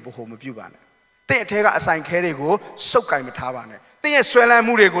ခြင်းတွေကိုဘဟုမပြုပါနဲ့သင်အထက်ကအဆိုင်ခဲတွေကိုစုပ်ကင်မထားပါနဲ့သင်ရဲ့ဆွဲလန်း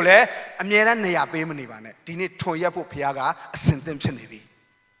မှုတွေကိုလည်းအမြဲတမ်းနေရာပေးမနေပါနဲ့ဒီနေ့ထွန်ရက်ဖို့ဘုရားကအစဉ်သင့်ဖြစ်နေပြီ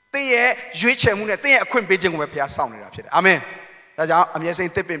သင်ရဲ့ရွေးချယ်မှုနဲ့သင်ရဲ့အခွင့်ပေးခြင်းကိုပဲဘုရားစောင့်နေတာဖြစ်တယ်အာမင်ဒါကြောင့်အမြဲစိ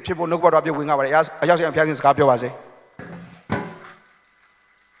မ်းသစ်ပင်ဖြစ်ဖို့နှုတ်ကပတ်တော်ပြဝင်ကြပါရစေအရောက်ရှင်ဘုရားရှင်စကားပြောပါစေ